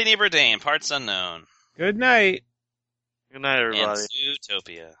 Anthony Bourdain, parts unknown, Good night. Good night, and everybody.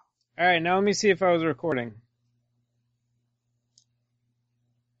 Zootopia. Alright, now let me see if I was recording.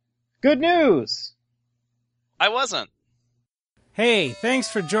 Good news! I wasn't. Hey, thanks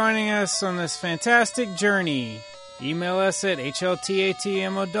for joining us on this fantastic journey. Email us at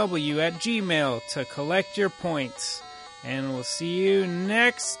hltatmow@gmail to collect your points. And we'll see you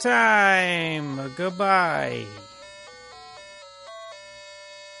next time. Goodbye.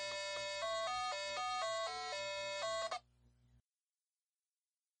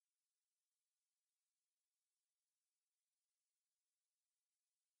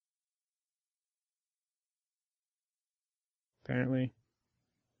 Apparently.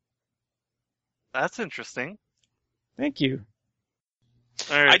 That's interesting. Thank you.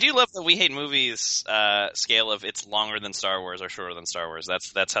 All right. I do love the We Hate Movies scale of it's longer than Star Wars or shorter than Star Wars.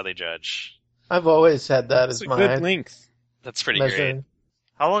 That's how they judge. I've always had that It's as a my good length. That's pretty great. measuring.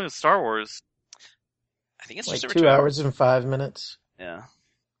 How long is Star Wars? I think it's Like just over 2 hours and 5 minutes. Yeah.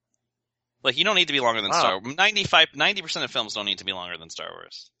 Like, you don't need to be longer than Star Wars. 90% of films don't need to be longer than Star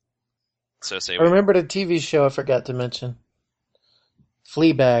Wars. So say I remember the TV show I forgot to mention.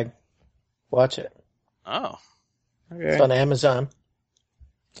 Fleabag. Watch it. Oh. Okay. It's on Amazon.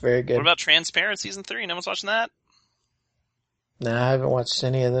 It's very good. What about Transparent Season 3? No one's watching that? Nah, I haven't watched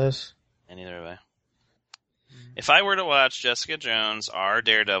any of those. And neither have I. If I were to watch Jessica Jones, or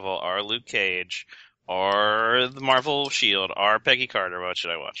Daredevil, or Luke Cage, or the Marvel Shield, or Peggy Carter, what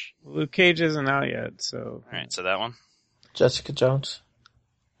should I watch? Luke Cage isn't out yet, so... Alright, so that one? Jessica Jones.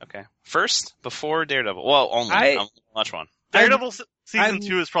 Okay. First, before Daredevil. Well, only. I- I'll watch one. Daredevil season I'm-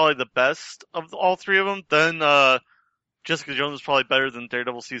 2 is probably the best of all three of them. Then Jessica Jones is probably better than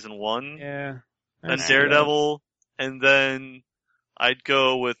Daredevil season 1. Yeah. Then Alright. Daredevil, and then I'd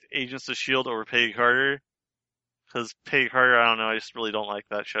go with Agents of S.H.I.E.L.D. over Peggy Carter. Because Peggy Carter, I don't know, I just really don't like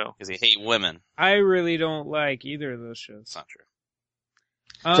that show. Because you hate women. I really don't like either of those shows. It's not true.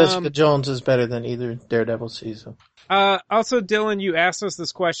 Jessica Jones is better than either Daredevil season. Also, Dylan, you asked us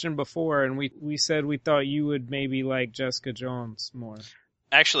this question before, and we said we thought you would maybe like Jessica Jones more.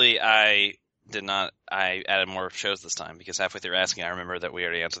 Actually, I did not. I added more shows this time because halfway through asking, I remember that we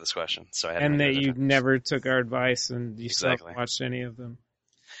already answered this question. So I had to And make that it you different. never took our advice, and you still Exactly. haven't watched any of them.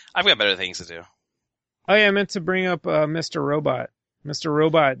 I've got better things to do. Oh yeah, I meant to bring up Mr. Robot. Mr.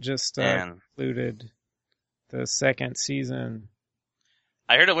 Robot just And concluded the second season.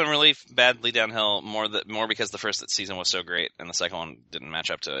 I heard it went really badly downhill more because the first season was so great and the second one didn't match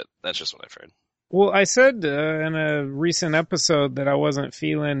up to it. That's just what I've heard. Well, I said in a recent episode that I wasn't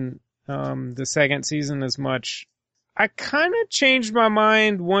feeling the second season as much. I kind of changed my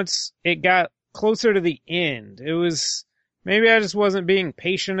mind once it got closer to the end. It was maybe I just wasn't being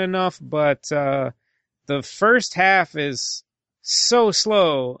patient enough, but the first half is so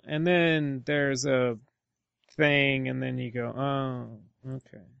slow, and then there's a thing, and then you go, oh,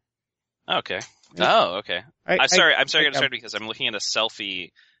 okay. Okay. Oh, okay. I'm sorry I got I- distracted because I'm looking at a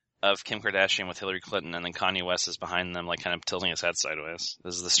selfie of Kim Kardashian with Hillary Clinton, and then Kanye West is behind them, like kind of tilting his head sideways.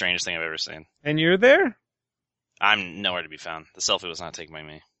 This is the strangest thing I've ever seen. And you're there? I'm nowhere to be found. The selfie was not taken by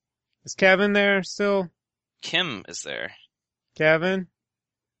me. Is Kevin there still? Kim is there. Kevin?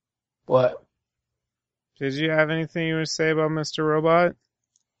 What? Did you have anything you want to say about Mr. Robot?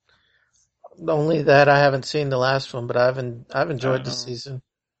 Only that I haven't seen the last one, but I've enjoyed the Oh. season.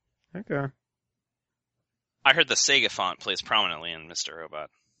 Okay. I heard the Sega font plays prominently in Mr.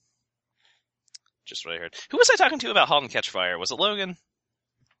 Robot. Just what I heard. Who was I talking to about *Halt and Catch Fire*? Was it Logan?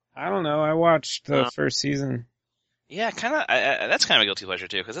 I don't know. I watched the first season. Yeah, kind of. That's kind of a guilty pleasure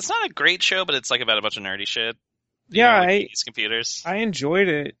too, because it's not a great show, but it's like about a bunch of nerdy shit. Yeah, these computers. I enjoyed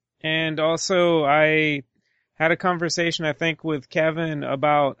it, and also I had a conversation, I think, with Kevin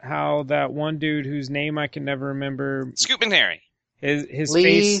about how that one dude whose name I can never remember. Scoot McNairy. His Lee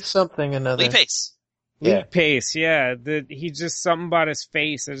face. something another. Lee Pace. Yeah. Pace, yeah. He just something about his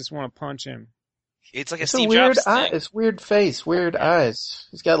face. I just want to punch him. It's like It's a a Steve weird Jobs eye. thing. It's weird face, weird eyes.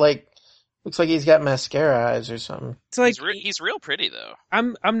 He's got looks like he's got mascara eyes or something. It's like He's real pretty though.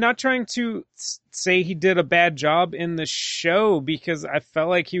 I'm not trying to say he did a bad job in the show because I felt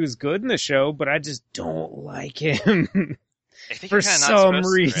like he was good in the show, but I just don't like him I think for you're kinda not some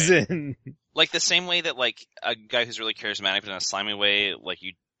supposed to, right? reason. Like the same way that like a guy who's really charismatic but in a slimy way, like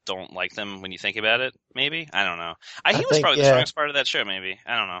you don't like them when you think about it. Maybe I don't know. He was probably the strongest part of that show. Maybe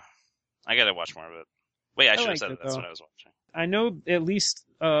I don't know. I gotta watch more of it. Wait, I should have said that's what I was watching. I know at least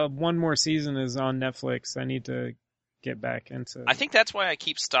one more season is on Netflix. I need to get back into. I think that's why I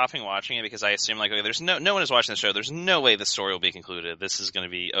keep stopping watching it, because I assume like, okay, there's no one is watching the show. There's no way the story will be concluded. This is going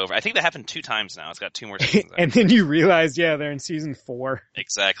to be over. I think that happened 2 times now. It's got 2 more seasons. And then you realize, yeah, they're in season 4.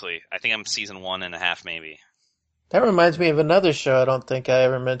 Exactly. I think I'm season 1.5 maybe. That reminds me of another show I don't think I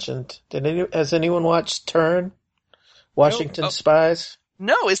ever mentioned. Has anyone watched Turn? Washington Spies?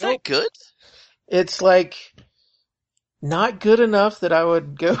 No, is that good? It's like not good enough that I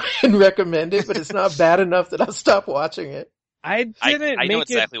would go and recommend it, but it's not bad enough that I'll stop watching it. I didn't I know make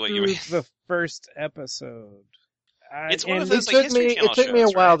exactly it what through you mean. the first episode. It's one of It those like History Channel took me a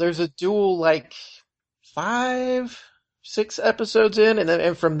shows, while. right? There's a dual 5, 6 episodes in,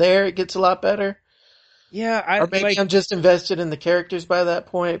 and from there it gets a lot better. Yeah, Or maybe I'm just invested in the characters by that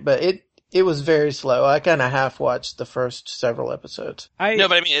point, but it was very slow. I kind of half watched the first several episodes. No,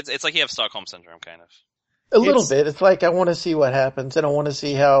 but I mean, it's like you have Stockholm Syndrome, kind of. A little bit. It's like I want to see what happens, and I want to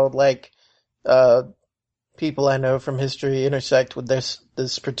see how people I know from history intersect with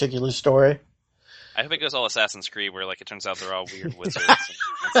this particular story. I hope it goes all Assassin's Creed, where like it turns out they're all weird wizards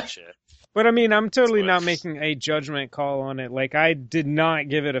and shit. But I mean, I'm totally not making a judgment call on it. Like, I did not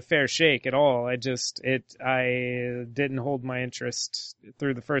give it a fair shake at all. I didn't hold my interest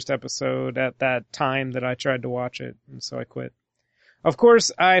through the first episode at that time that I tried to watch it, and so I quit. Of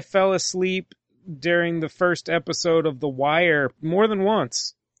course, I fell asleep during the first episode of The Wire more than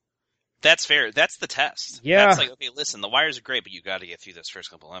once. That's fair. That's the test. Yeah. That's like, okay, listen, The Wire's great, but you got to get through those first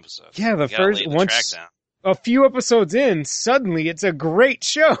couple episodes. Yeah, You gotta lay the track down. A few episodes in, suddenly it's a great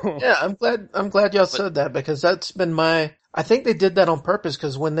show. Yeah, I'm glad y'all said that, because that's been I think they did that on purpose,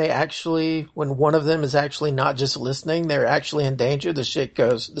 because when one of them is actually not just listening, they're actually in danger, the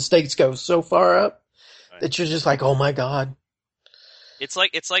stakes go so far up that you're just like, oh my god. It's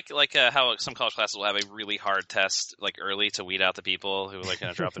like how some college classes will have a really hard test like early to weed out the people who are like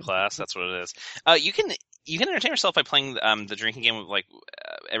going to drop the class. That's what it is. You can entertain yourself by playing the drinking game with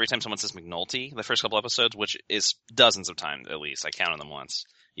every time someone says McNulty, the first couple episodes, which is dozens of times at least. I counted them once.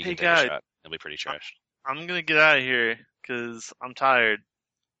 You can take a shot. It'll be pretty trash. I'm gonna get out of here because I'm tired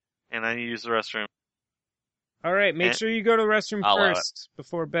and I need to use the restroom. All right, make sure you go to the restroom first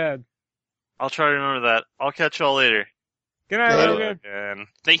before bed. I'll try to remember that. I'll catch y'all later. Good night, Logan.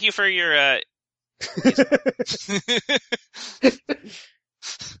 Thank you for your.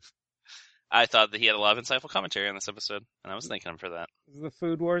 I thought that he had a lot of insightful commentary on this episode, and I was thanking him for that. Is the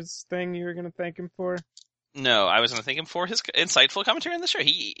Food Wars thing you were going to thank him for? No, I was going to thank him for his insightful commentary on the show.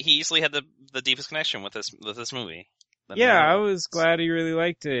 He easily had the deepest connection with this movie. Yeah, I was glad he really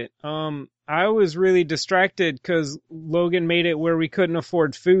liked it. I was really distracted because Logan made it where we couldn't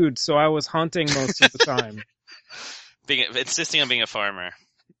afford food, so I was hunting most of the time. Insisting on being a farmer.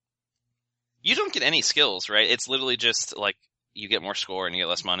 You don't get any skills, right? It's literally just like you get more score and you get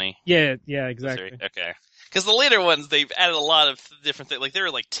less money. Yeah, exactly. Okay. Because the later ones, they've added a lot of different things. Like there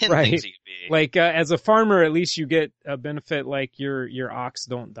are like 10 things you could be. Like as a farmer, at least you get a benefit like your ox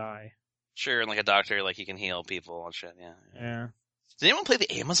don't die. Sure, and like a doctor, like you can heal people and shit. Yeah. Did anyone play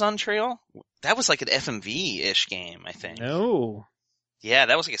the Amazon Trail? That was like an FMV-ish game, I think. No. Yeah,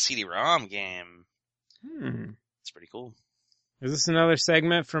 that was like a CD-ROM game. It's pretty cool. Is this another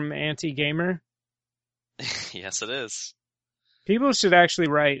segment from Anti-Gamer? Yes, it is. People should actually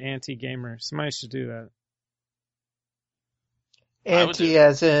write Anti-Gamer. Somebody should do that. Auntie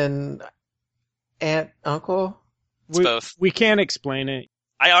as in aunt, uncle? It's both. We can't explain it.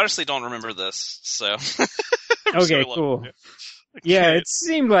 I honestly don't remember this, so... Okay, cool. Yeah, it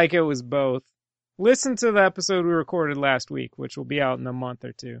seemed like it was both. Listen to the episode we recorded last week, which will be out in a month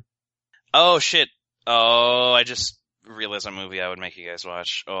or two. Oh, shit. Oh, I just realized a movie I would make you guys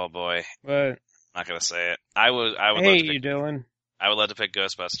watch. Oh, boy. What? Not gonna say it. I would I love hate to you, pick, Dylan. I would love to pick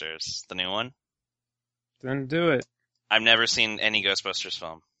Ghostbusters, the new one. Then do it. I've never seen any Ghostbusters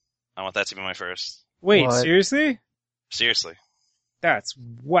film. I want that to be my first. Wait, What? seriously? Seriously. That's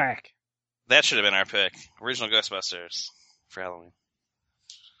whack. That should have been our pick. Original Ghostbusters for Halloween.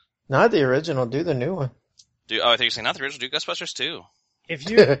 Not the original. Do the new one. I thought you were saying not the original. Do Ghostbusters 2. If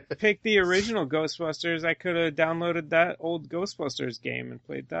you picked the original Ghostbusters, I could have downloaded that old Ghostbusters game and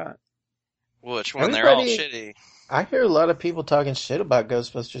played that. Which one? They're all Everybody- shitty. I hear a lot of people talking shit about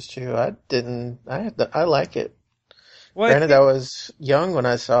Ghostbusters 2. I didn't. I like it. Well, Granted, I was young when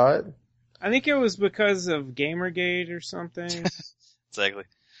I saw it. I think it was because of Gamergate or something. Exactly.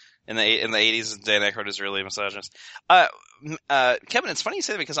 In the 80s, Dan Aykroyd is really misogynist. Kevin, it's funny you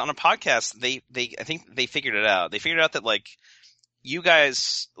say that because on a podcast, I think they figured it out. They figured out that, like, you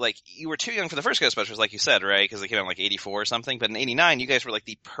guys, like, you were too young for the first Ghostbusters, like you said, right? Because they came out in, like, 84 or something. But in 89, you guys were, like,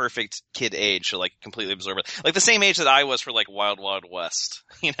 the perfect kid age to, like, completely absorb it. Like, the same age that I was for, like, Wild Wild West.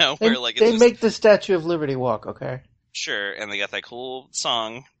 You know? Where, like, it's They just, make the Statue of Liberty walk, okay? sure, and they got that cool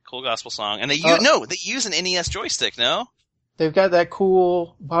song, cool gospel song. And they use an NES joystick, no? They've got that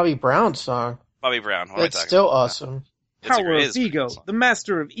cool Bobby Brown song. Bobby Brown, what am I That's talking still about? awesome. Power It of is a great ego, song. the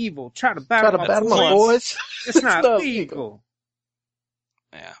master of evil. Try to Try battle, to battle my boys. boys. It's not not legal.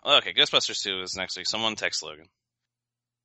 Yeah. Okay, Ghostbusters 2 is next week. Someone text Logan.